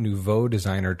Art Nouveau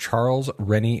designer Charles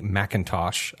Rennie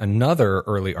Mackintosh, another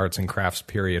early arts and crafts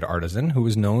period artisan who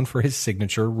was known for his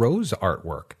signature rose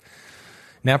artwork.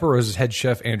 Napa Rose's head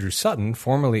chef Andrew Sutton,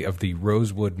 formerly of the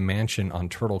Rosewood Mansion on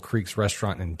Turtle Creek's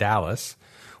restaurant in Dallas,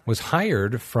 was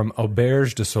hired from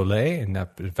Auberge du Soleil in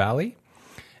Napa Valley,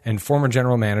 and former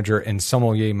general manager and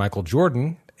sommelier Michael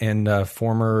Jordan and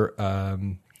former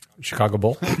Chicago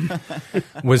Bull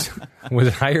was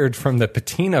hired from the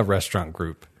Patina Restaurant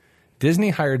Group. Disney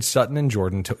hired Sutton and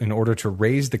Jordan in order to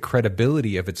raise the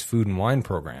credibility of its food and wine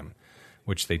program,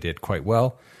 which they did quite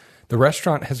well. The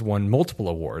restaurant has won multiple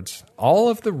awards. All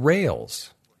of the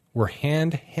rails were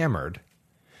hand-hammered.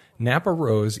 Napa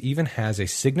Rose even has a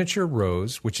signature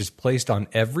rose, which is placed on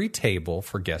every table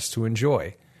for guests to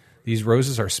enjoy. These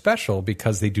roses are special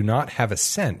because they do not have a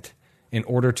scent in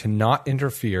order to not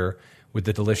interfere with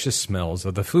the delicious smells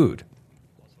of the food.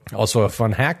 Also a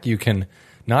fun hack, you can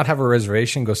not have a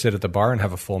reservation, go sit at the bar and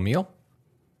have a full meal.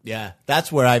 Yeah,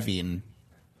 that's where I've eaten.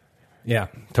 Yeah,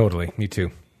 totally. Me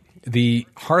too. The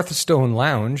Hearthstone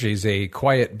Lounge is a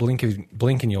quiet blink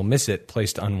and you'll miss it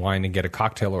place to unwind and get a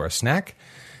cocktail or a snack.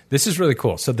 This is really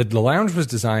cool. So the lounge was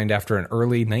designed after an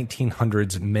early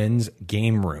 1900s men's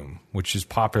game room, which is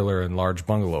popular in large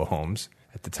bungalow homes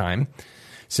at the time.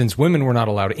 Since women were not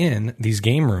allowed in these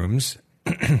game rooms,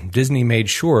 Disney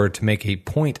made sure to make a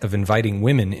point of inviting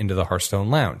women into the Hearthstone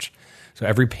Lounge. So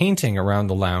every painting around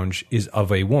the lounge is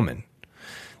of a woman.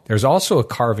 There's also a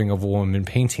carving of a woman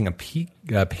painting a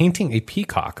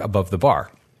peacock above the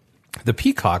bar. The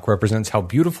peacock represents how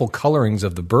beautiful colorings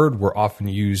of the bird were often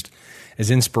used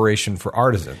as inspiration for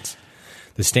artisans.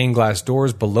 The stained glass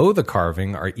doors below the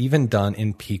carving are even done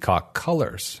in peacock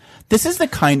colors. This is the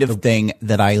kind of thing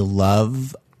that I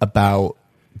love about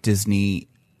Disney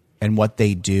and what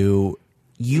they do.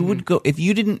 You would go, if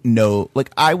you didn't know,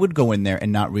 like I would go in there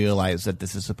and not realize that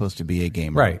this is supposed to be a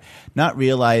game room. Right. Not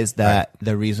realize that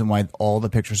the reason why all the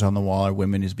pictures on the wall are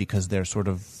women is because they're sort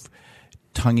of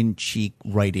tongue-in-cheek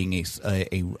writing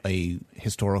a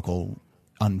historical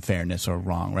unfairness or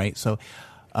wrong, right? So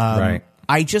Right.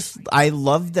 I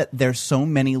love that there's so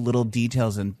many little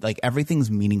details and like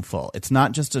everything's meaningful. It's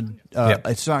not just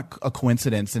it's not a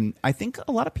coincidence. And I think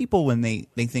a lot of people when they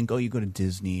think, oh, you go to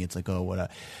Disney, it's like, oh, what a...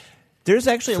 There's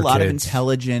actually For a lot of kids.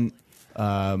 intelligent,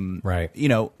 Right.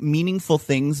 meaningful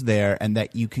things there, and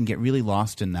that you can get really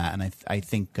lost in that. And I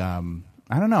think,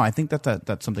 I don't know. I think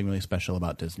that's something really special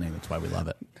about Disney. That's why we love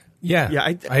it. Yeah,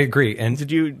 Yeah, I agree. And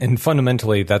Did you- And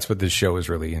fundamentally, that's what this show is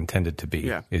really intended to be.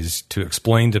 Yeah. Is to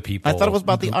explain to people. I thought it was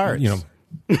about the arts. You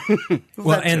know,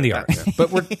 well, and the too, arts,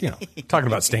 but we're talking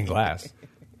about stained glass.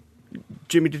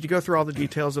 Jimmy, did you go through all the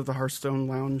details of the Hearthstone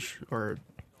Lounge? Or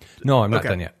No, I'm not Okay.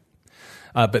 done yet.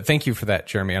 But thank you for that,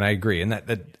 Jeremy, and I agree. And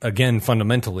that again,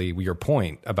 fundamentally, your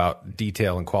point about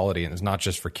detail and quality, and it's not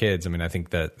just for kids. I mean, I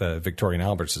think that the Victorian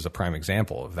Alberts is a prime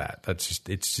example of that.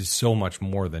 It's just so much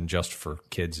more than just for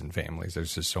kids and families.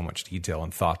 There's just so much detail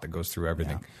and thought that goes through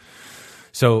everything. Yeah.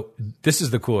 So this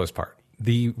is the coolest part.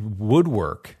 The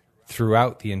woodwork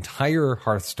throughout the entire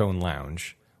Hearthstone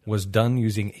Lounge was done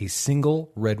using a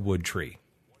single redwood tree.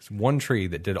 It's one tree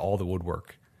that did all the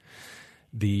woodwork.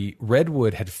 The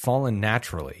redwood had fallen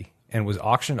naturally and was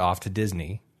auctioned off to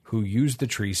Disney, who used the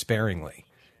tree sparingly.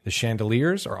 The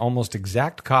chandeliers are almost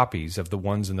exact copies of the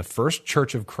ones in the first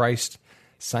Church of Christ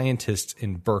scientists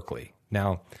in Berkeley.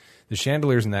 Now, the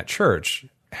chandeliers in that church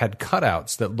had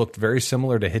cutouts that looked very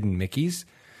similar to hidden Mickeys.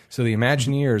 So the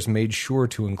Imagineers made sure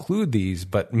to include these,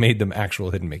 but made them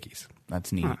actual hidden Mickeys.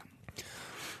 That's neat.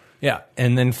 Yeah.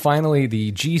 And then finally,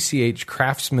 the GCH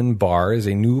Craftsman Bar is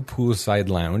a new poolside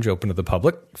lounge open to the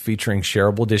public, featuring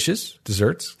shareable dishes,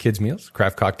 desserts, kids' meals,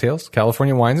 craft cocktails,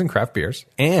 California wines, and craft beers.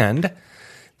 And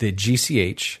the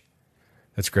GCH,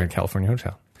 that's Grand California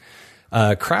Hotel,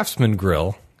 Craftsman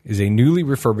Grill is a newly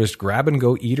refurbished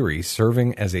grab-and-go eatery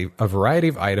serving as a variety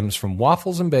of items from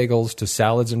waffles and bagels to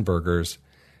salads and burgers,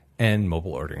 and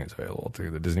mobile ordering is available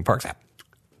through the Disney Parks app.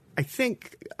 I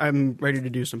think I'm ready to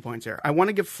do some points here. I want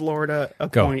to give Florida a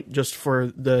point just for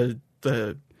the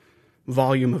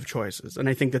volume of choices, and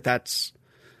I think that's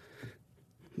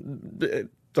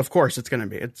of course it's going to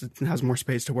be. It has more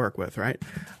space to work with, right?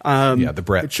 The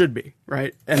breadth. It should be,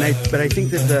 right? But I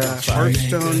think that the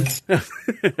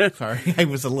Hearthstone. Sorry, I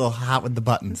was a little hot with the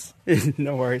buttons.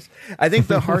 No worries. I think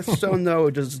the Hearthstone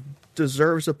though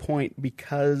deserves a point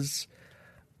because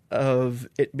of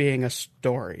it being a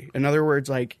story. In other words,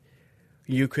 like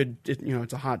you could,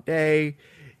 it's a hot day.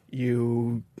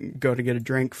 You go to get a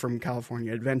drink from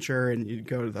California Adventure, and you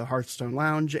go to the Hearthstone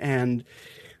Lounge, and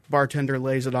bartender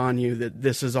lays it on you that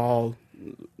this is all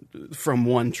from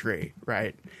one tree,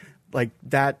 right? Like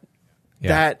that. Yeah.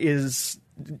 That is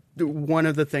one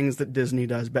of the things that Disney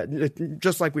does, but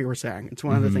just like we were saying, it's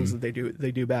one of the things that they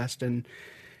do best, and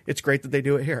it's great that they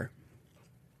do it here.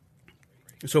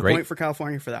 So a point for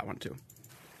California for that one too.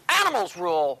 Animals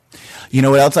rule. You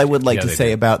know what else I would like to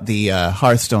say about the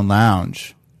Hearthstone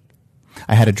Lounge?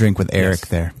 I had a drink with Eric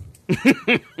there.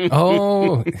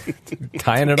 Oh,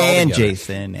 tying it all and together.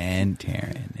 Jason and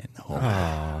Taryn and the whole.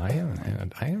 I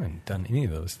haven't done any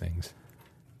of those things.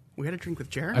 We had a drink with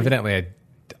Jeremy. Evidently,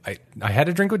 I had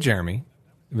a drink with Jeremy.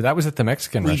 That was at the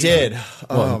Mexican restaurant. We did.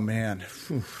 Oh man.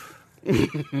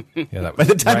 Yeah, by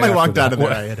the time I walked out of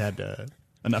there, I had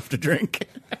enough to drink.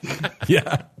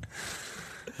 Yeah,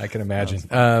 I can imagine.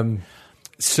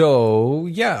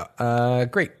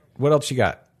 Great. What else you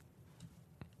got?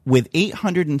 With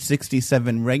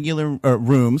 867 regular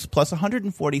rooms plus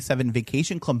 147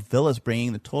 vacation club villas,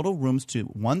 bringing the total rooms to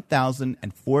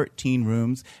 1,014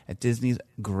 rooms at Disney's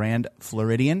Grand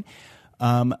Floridian.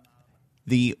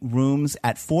 The rooms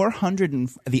at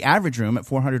the average room at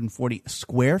 440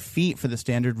 square feet for the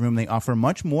standard room. They offer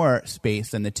much more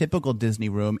space than the typical Disney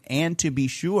room, and to be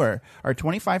sure, are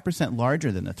 25%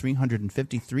 larger than the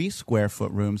 353 square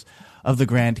foot rooms of the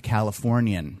Grand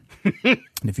Californian. And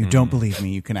if you don't believe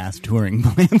me, you can ask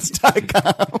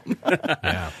touringplans.com.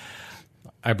 Yeah,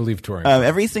 I believe touring.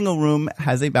 Every single room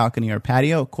has a balcony or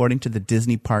patio, according to the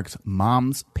Disney Parks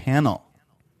Moms Panel.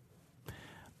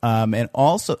 And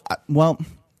also, I won't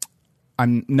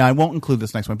include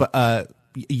this next one, but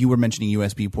you were mentioning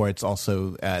USB ports.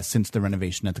 Also, since the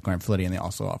renovation at the Grand Floridian, they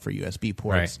also offer USB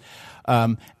ports.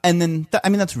 Right. And then,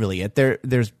 that's really it.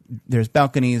 There's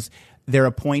balconies. They're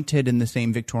appointed in the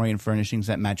same Victorian furnishings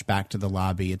that match back to the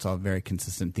lobby. It's all a very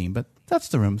consistent theme, but that's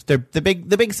the rooms. They're the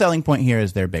big selling point here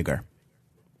is they're bigger.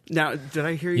 Now, did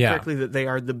I hear you correctly that they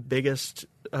are the biggest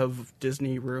of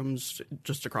Disney rooms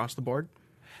just across the board?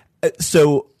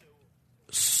 So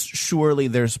surely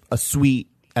there's a suite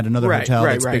at another hotel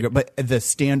that's bigger, but the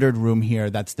standard room here,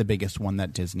 that's the biggest one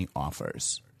that Disney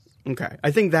offers. Okay.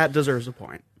 I think that deserves a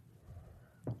point.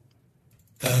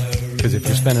 Because if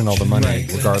you're spending all the money,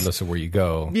 regardless of where you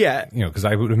go, because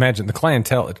I would imagine the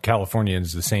clientele at California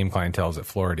is the same clientele as at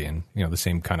Floridian, the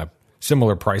same kind of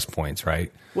similar price points,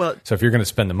 right? Well, so if you're going to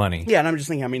spend the money. Yeah, and I'm just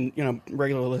thinking,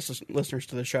 regular listeners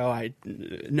to the show, I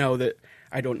know that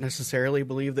I don't necessarily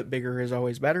believe that bigger is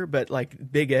always better, but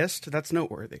like biggest, that's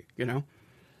noteworthy,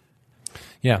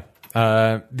 Yeah.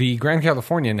 The Grand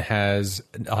Californian has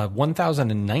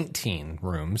 1,019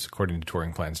 rooms, according to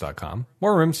touringplans.com.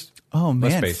 More rooms. Oh,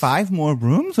 man, space. 5 more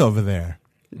rooms over there.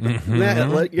 Mm-hmm.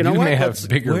 You know what? May have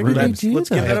bigger rooms. Let's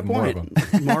give that a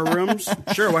point. More rooms?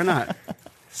 Sure, why not?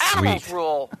 Animals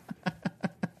rule.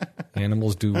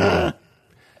 Animals do rule.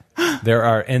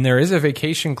 There is a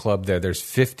vacation club there. There's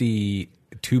 50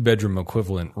 two-bedroom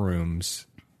equivalent rooms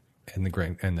in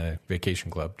the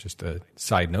vacation club. Just a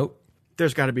side note.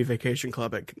 There's got to be a vacation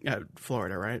club at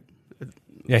Florida, right?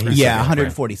 Yeah,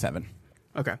 147.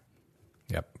 Okay.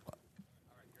 Yep.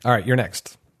 All right, you're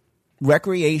next.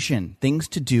 Recreation, things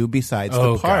to do besides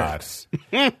the parks.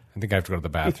 I think I have to go to the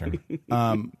bathroom.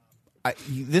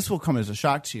 This will come as a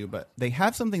shock to you, but they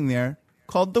have something there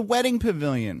called the Wedding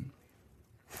Pavilion.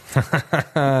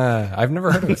 I've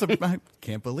never heard of it. I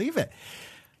can't believe it.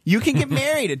 You can get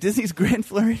married at Disney's Grand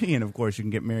Floridian. Of course, you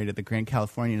can get married at the Grand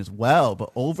Californian as well.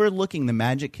 But overlooking the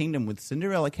Magic Kingdom with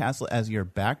Cinderella Castle as your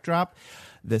backdrop,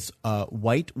 this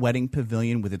white wedding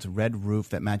pavilion with its red roof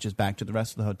that matches back to the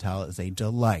rest of the hotel is a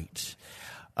delight.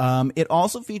 It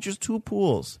also features 2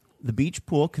 pools. The beach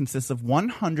pool consists of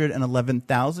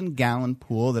 111,000-gallon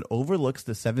pool that overlooks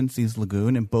the Seven Seas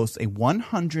Lagoon and boasts a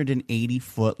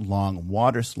 180-foot-long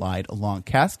water slide along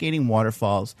cascading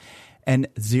waterfalls and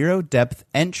zero-depth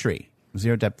entry.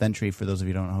 Zero-depth entry, for those of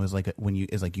you who don't know, is like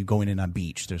you go in a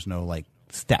beach. There's no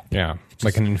step. Yeah,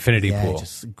 like an infinity pool.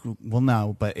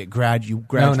 No, but it you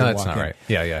gradually No, walk that's not in. right.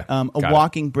 Yeah. A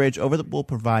walking bridge over the pool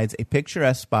provides a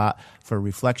picturesque spot for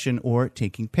reflection or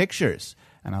taking pictures.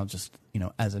 And I'll just,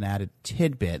 as an added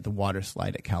tidbit, the water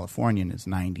slide at Californian is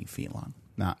 90 feet long,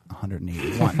 not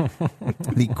 181.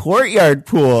 The courtyard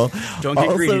pool. Don't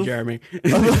get greedy, Jeremy.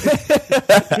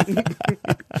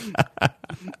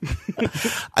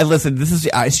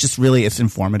 It's just really, it's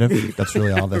informative. That's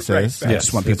really all this is. I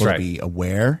just want people to be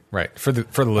aware. Right. For the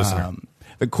listener.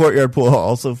 The courtyard pool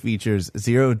also features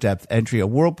zero-depth entry, a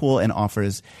whirlpool, and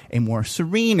offers a more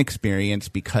serene experience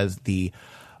because the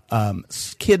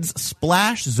kids'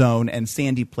 splash zone and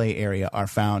sandy play area are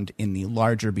found in the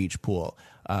larger beach pool.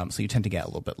 So you tend to get a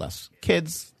little bit less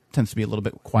kids. Tends to be a little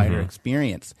bit quieter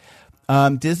experience.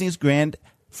 Disney's Grand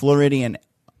Floridian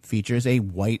features a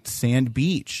white sand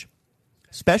beach.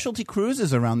 Specialty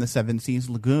cruises around the Seven Seas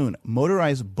Lagoon,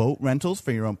 motorized boat rentals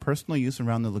for your own personal use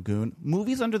around the lagoon,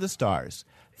 movies under the stars,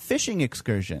 fishing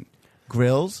excursion,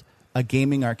 grills, a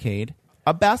gaming arcade,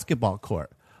 a basketball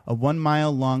court, a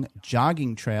 1-mile-long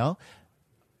jogging trail,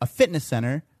 a fitness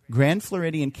center, Grand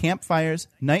Floridian campfires,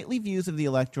 nightly views of the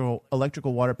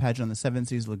electrical water pageant on the Seven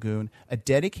Seas Lagoon, a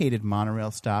dedicated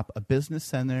monorail stop, a business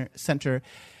center,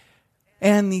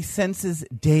 and the Senses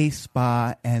Day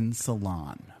Spa and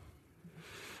Salon.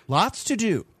 Lots to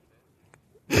do.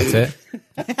 That's it?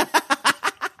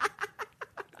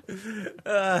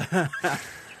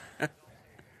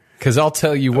 Because I'll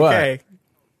tell you what,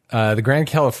 the Grand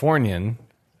Californian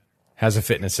has a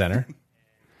fitness center,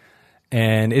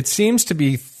 and it seems to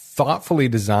be thoughtfully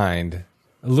designed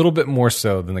a little bit more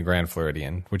so than the Grand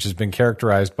Floridian, which has been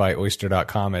characterized by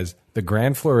Oyster.com as the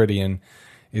Grand Floridian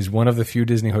is one of the few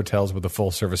Disney hotels with a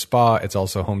full-service spa. It's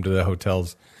also home to the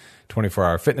hotel's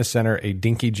 24-hour fitness center, a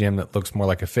dinky gym that looks more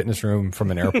like a fitness room from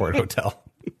an airport hotel.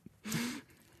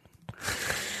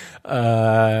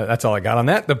 That's all I got on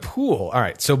that. The pool. All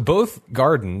right, so both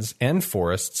gardens and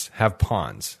forests have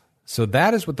ponds. So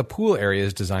that is what the pool area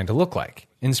is designed to look like.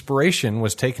 Inspiration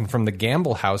was taken from the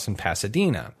Gamble House in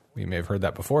Pasadena. You may have heard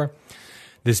that before.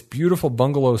 This beautiful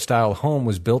bungalow-style home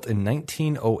was built in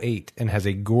 1908 and has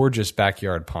a gorgeous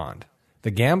backyard pond.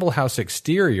 The Gamble House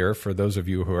exterior, for those of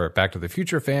you who are Back to the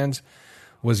Future fans,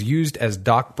 was used as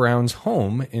Doc Brown's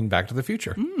home in Back to the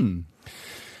Future.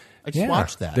 I just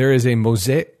watched that. There is a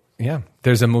mosaic. Yeah,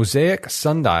 there's a mosaic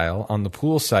sundial on the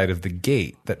pool side of the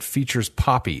gate that features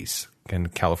poppies,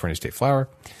 and California state flower.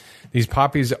 These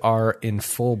poppies are in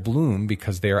full bloom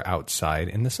because they are outside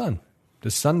in the sun.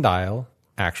 The sundial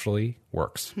actually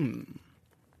works.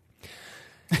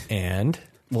 And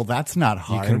well, that's not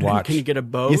hard. You can watch. Can you get a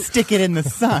boat? You stick it in the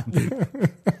sun.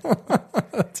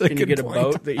 Can you get a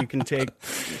boat that you can take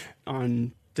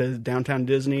on to downtown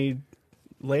Disney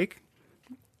Lake?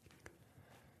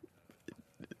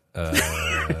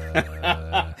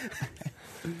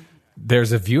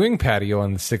 There's a viewing patio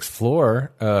on the 6th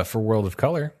floor for World of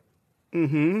Color.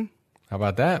 Mm-hmm. How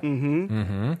about that?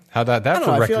 Mm-hmm. How about that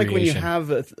for recreation? I feel like when you have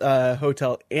a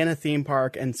hotel and a theme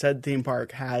park, and said theme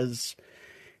park has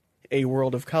a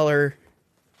World of Color,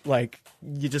 like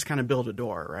you just kind of build a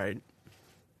door, right?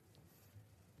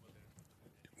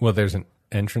 Well, there's an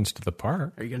entrance to the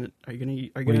park. Are you gonna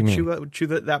chew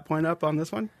that point up on this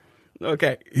one?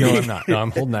 Okay. No, I'm not. No,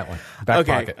 I'm holding that one. Back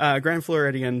pocket. Grand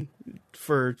Floridian,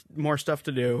 for more stuff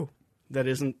to do that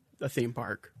isn't a theme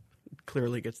park,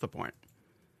 clearly gets the point.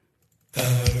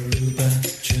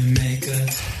 Aruba,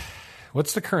 Jamaica.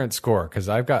 What's the current score? Because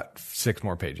I've got 6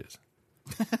 more pages.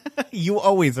 You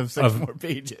always have 6 more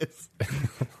pages.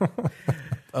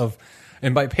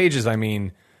 And by pages, I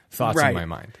mean thoughts in my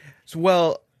mind. So,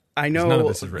 well, I know none of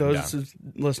this is written those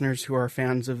listeners who are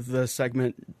fans of the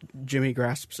segment Jimmy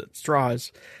Grasps at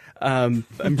Straws, I'm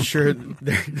sure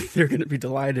they're going to be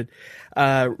delighted.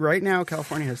 Right now,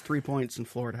 California has 3 points and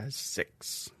Florida has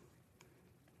 6.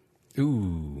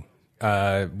 Ooh.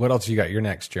 What else you got? You're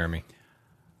next, Jeremy.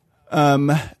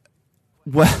 Well,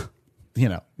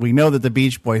 we know that the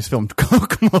Beach Boys filmed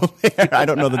Kokomo there. I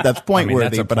don't know that that's point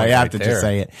worthy, but I have to just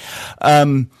say it.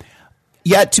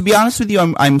 Yeah, to be honest with you,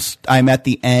 I'm at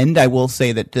the end. I will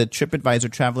say that the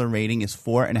TripAdvisor traveler rating is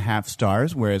 4.5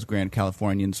 stars, whereas Grand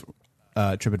Californian's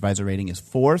TripAdvisor rating is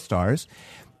 4 stars.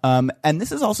 And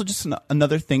this is also just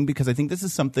another thing, because I think this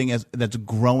is something that's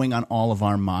growing on all of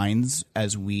our minds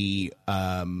as we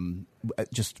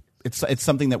it's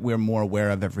something that we're more aware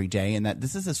of every day, and that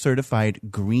this is a certified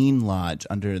green lodge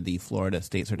under the Florida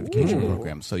State Certification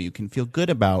Program. So you can feel good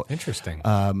about interesting.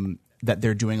 That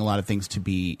they're doing a lot of things to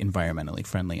be environmentally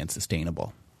friendly and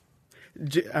sustainable.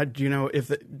 Do you know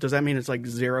does that mean it's like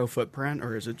 0 footprint,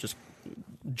 or is it just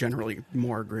generally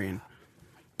more green?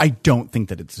 I don't think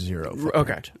that it's 0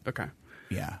 footprint. Okay.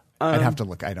 Yeah. I'd have to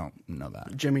look. I don't know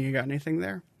that. Jimmy, you got anything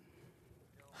there?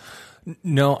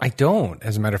 No, I don't.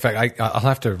 As a matter of fact, I'll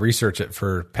have to research it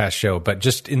for past show. But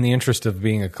just in the interest of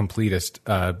being a completist,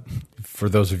 for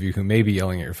those of you who may be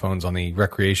yelling at your phones on the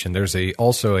recreation, there's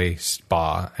also a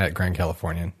spa at Grand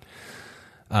Californian.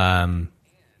 And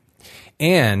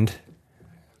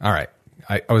all right,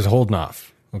 I was holding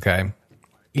off. Okay,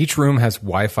 each room has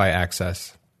Wi-Fi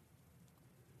access.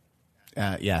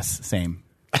 Yes, same.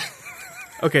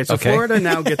 Okay, so Florida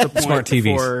now gets a point Smart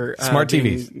TVs. for Smart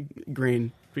TVs. being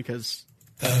green, because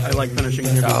I like finishing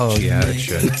interviews. Oh yeah, it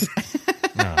should.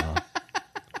 No.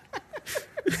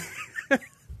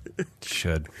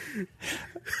 Should.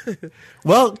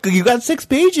 Well, you got 6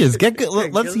 pages.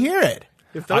 Let's hear it.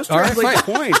 If those all right, translate to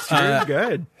fine. points, you're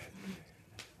good.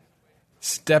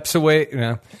 Steps away,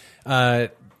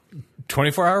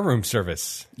 24-hour room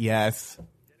service. Yes.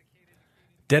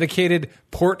 Dedicated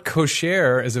porte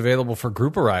cochere is available for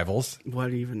group arrivals.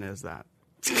 What even is that?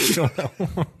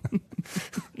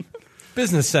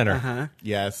 Business center. Uh-huh.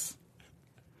 Yes.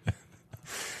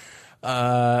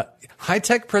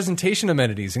 High-tech presentation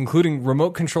amenities, including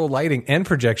remote control lighting and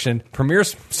projection, premier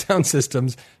sound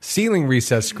systems, ceiling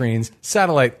recess screens,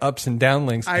 satellite ups and down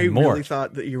links, I and more. really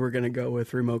thought that you were going to go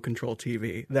with remote control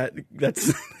TV.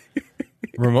 That's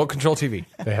Remote control TV.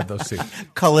 They have those too.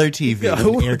 Color TV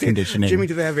with air conditioning. Jimmy,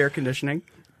 do they have air conditioning?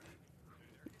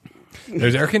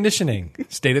 There's air conditioning,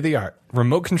 state of the art.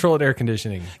 Remote controlled air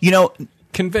conditioning.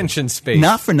 Convention space.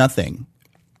 Not for nothing.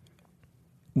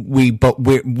 We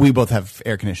both have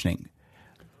air conditioning.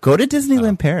 Go to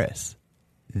Disneyland Paris.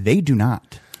 They do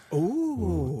not.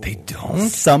 Ooh. They don't?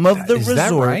 Some of the Is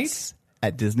that resorts right?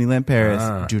 at Disneyland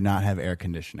Paris do not have air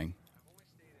conditioning.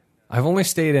 I've only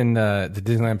stayed in the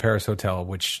Disneyland Paris hotel,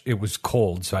 which it was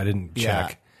cold, so I didn't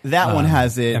check. That one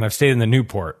has it. And I've stayed in the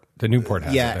Newport. The Newport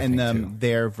has it. I and think, too.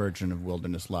 their version of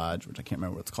Wilderness Lodge, which I can't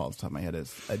remember what it's called off the top of my head, is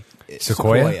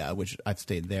Sequoia? which I've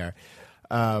stayed there.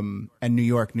 And New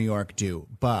York do.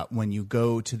 But when you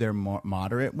go to their more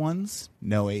moderate ones,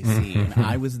 no AC. And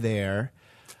I was there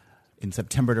in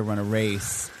September to run a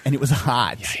race, and it was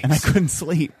hot, and I couldn't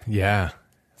sleep. Yeah.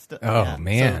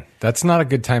 Man, that's not a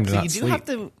good time to not you do sleep. have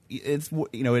to. It's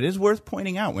it is worth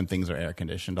pointing out when things are air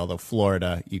conditioned. Although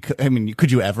Florida,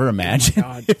 could you ever imagine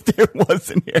if there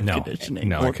wasn't air conditioning?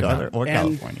 No, I could not. Or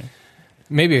California.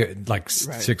 Maybe like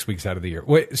 6 weeks out of the year.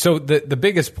 Wait, so the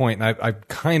biggest point, and I'm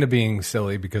kind of being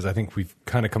silly because I think we've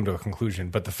kind of come to a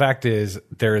conclusion, but the fact is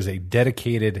there is a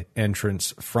dedicated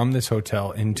entrance from this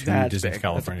hotel into Disney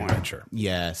California Adventure.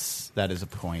 Yes, that is a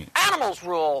point. Animals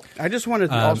rule. I just wanted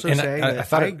to also say I that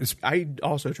thought I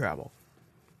also travel.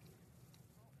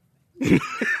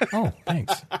 Oh,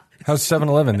 thanks. How's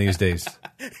 7-Eleven these days?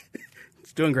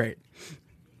 It's doing great.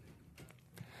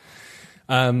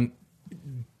 And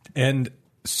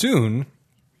soon,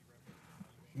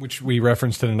 which we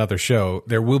referenced in another show,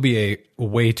 there will be a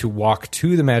way to walk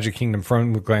to the Magic Kingdom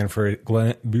from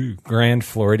the Grand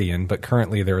Floridian, but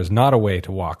currently there is not a way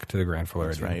to walk to the Grand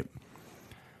Floridian. That's right.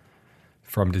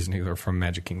 From Disney or from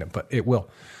Magic Kingdom, but it will.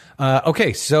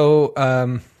 Okay, so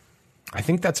I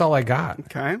think that's all I got.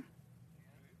 Okay.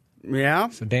 Yeah.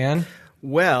 So, Dan?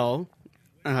 Well,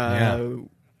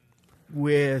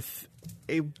 with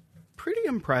a pretty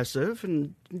impressive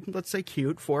and, let's say,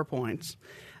 cute 4 points,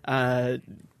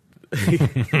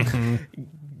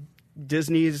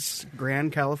 Disney's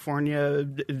Grand California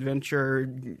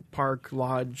Adventure Park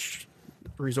Lodge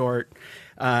Resort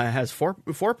has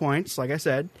four points, like I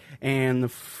said, and the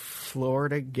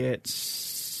Florida gets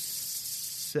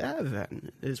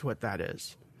 7 is what that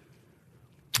is.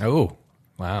 Oh,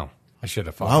 wow. I should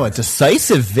have thought. Wow, a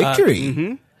decisive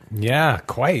victory. Yeah,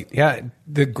 quite. Yeah,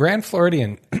 the Grand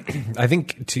Floridian, I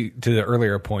think to the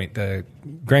earlier point, the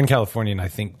Grand Californian, I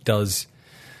think, does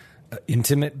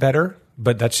intimate better,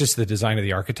 but that's just the design of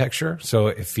the architecture. So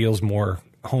it feels more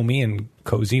homey and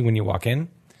cozy when you walk in.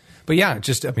 But yeah,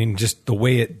 just the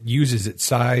way it uses its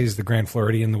size, the Grand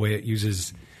Floridian, the way it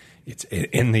uses its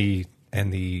in the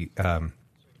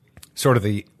sort of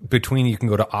the between. You can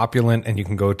go to opulent and you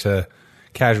can go to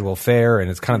casual fare, and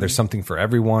it's kind of there's something for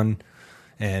everyone,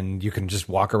 and you can just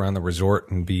walk around the resort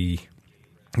and be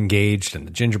engaged in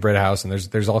the gingerbread house, and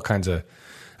there's all kinds of.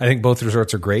 I think both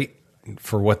resorts are great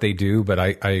for what they do, but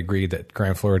I agree that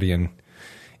Grand Floridian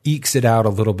ekes it out a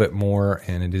little bit more,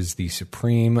 and it is the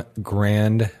Supreme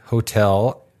Grand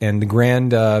Hotel and the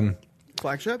Grand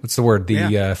Flagship. What's the word?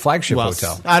 The flagship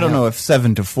hotel. I don't know if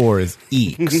 7 to 4 is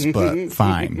ekes, but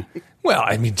fine. Well,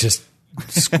 I mean, just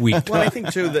squeak. Well, I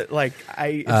think too that like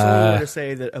if someone were to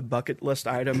say that a bucket list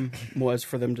item was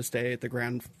for them to stay at the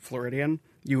Grand Floridian,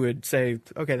 you would say,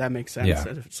 okay, that makes sense. Yeah.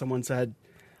 If someone said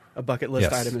a bucket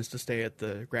list item is to stay at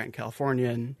the Grand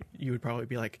Californian, you would probably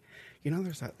be like,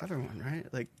 there's that other one, right?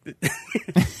 Like,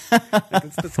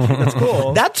 that's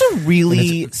cool. That's a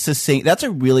really succinct. That's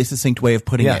a really succinct way of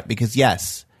putting it. Because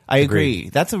yes, I agree.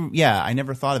 Agreed. I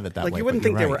never thought of it that way. Like you wouldn't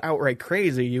think they were outright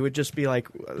crazy. You would just be like,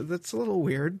 that's a little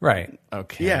weird, Right?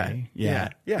 Okay. Yeah.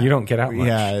 You don't get out much.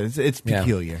 Yeah, it's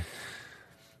peculiar.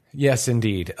 Yes,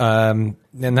 indeed. And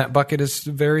that bucket is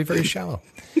very, very shallow.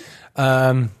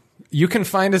 You can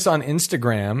find us on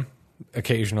Instagram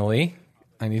occasionally.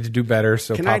 I need to do better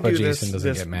so Papa Jason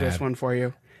doesn't get mad. This one for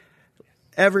you.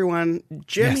 Everyone,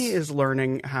 Jimmy is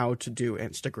learning how to do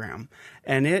Instagram,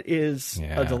 and it is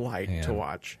a delight to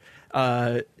watch.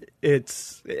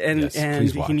 It's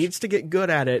he needs to get good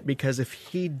at it, because if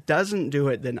he doesn't do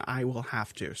it, then I will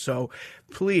have to. So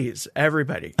please,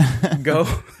 everybody, go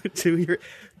to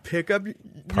pick up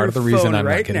part of the reason I'm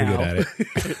not getting good at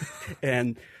it,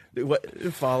 and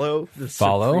follow the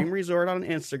Supreme Resort on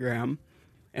Instagram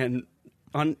and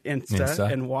on Insta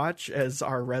and watch as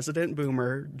our resident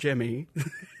boomer Jimmy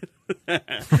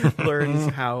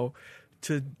learns how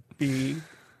to be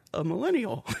a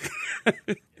millennial.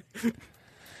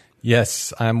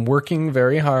 Yes, I'm working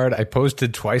very hard. I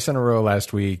posted twice in a row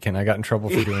last week, and I got in trouble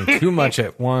for doing too much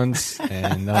at once,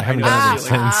 and I haven't done it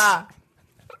since.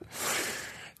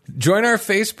 Join our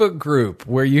Facebook group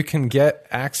where you can get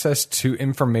access to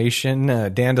information.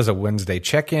 Dan does a Wednesday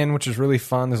check-in, which is really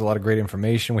fun. There's a lot of great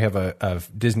information. We have a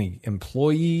Disney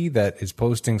employee that is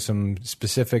posting some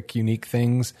specific, unique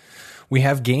things. We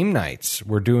have game nights.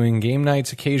 We're doing game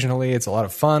nights occasionally. It's a lot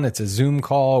of fun. It's a Zoom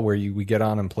call where we get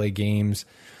on and play games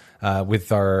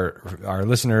with our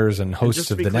listeners and hosts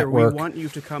of the network. We want you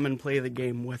to come and play the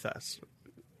game with us.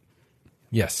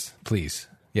 Yes, please.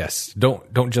 Yes,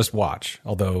 don't just watch,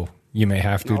 although you may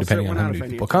have to, depending on how many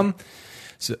people come.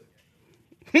 So,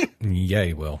 yeah,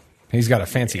 he will. He's got a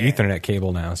fancy Ethernet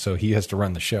cable now, so he has to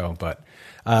run the show. But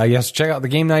yes, check out the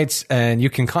game nights, and you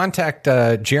can contact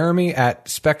Jeremy at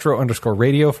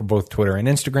Spectro_radio for both Twitter and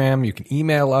Instagram. You can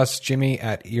email us, Jimmy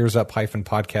at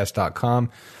earsup-podcast.com,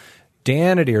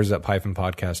 Dan at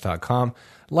earsup-podcast.com.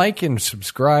 Like and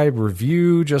subscribe,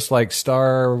 review, just like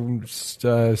sourdough.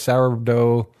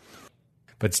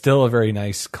 But still a very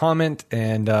nice comment,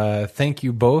 and thank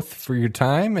you both for your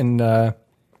time. And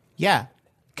can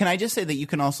I just say that you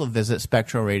can also visit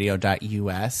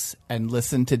spectroradio.us and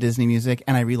listen to Disney music?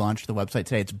 And I relaunched the website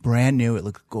today. It's brand new. It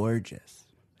looks gorgeous.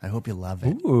 I hope you love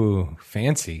it. Ooh,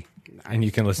 fancy. And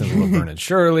you can listen to Laverne and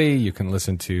Shirley. You can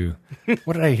listen to,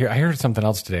 what did I hear? I heard something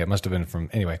else today. It must have been from,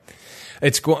 anyway.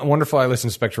 It's wonderful. I listen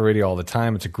to Spectral Radio all the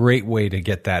time. It's a great way to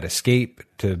get that escape,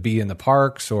 to be in the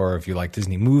parks, or if you like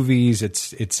Disney movies.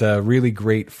 It's a really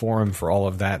great forum for all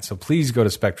of that. So please go to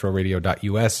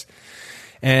spectralradio.us.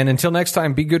 And until next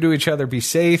time, be good to each other, be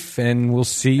safe, and we'll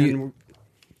see you.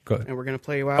 And we're going to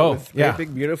play you out with Great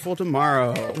Big Beautiful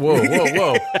Tomorrow. Whoa.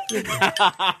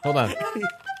 Hold on.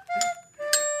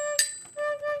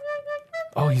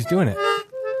 Oh, he's doing it.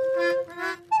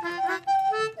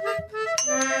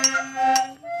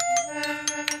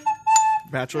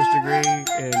 Bachelor's degree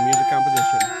in music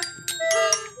composition.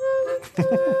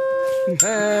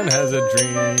 Man has a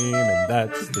dream, and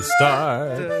that's the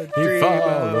start. He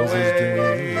follows his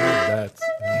dream, and that's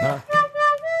not.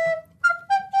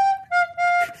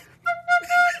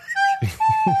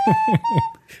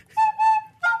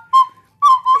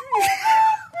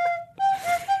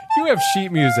 You have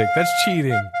sheet music. That's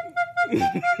cheating.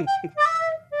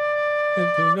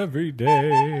 And every day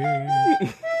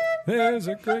there's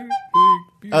a great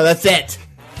big. Oh, that's it.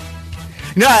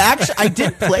 No, actually, I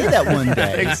did play that one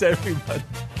day. Thanks, everybody.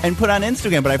 And put on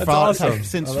Instagram, but I've awesome.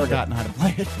 since forgotten how to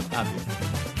play it.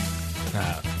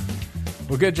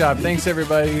 Well, good job. Thanks,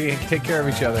 everybody. Take care of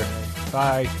each other.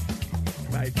 Bye.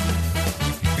 Bye.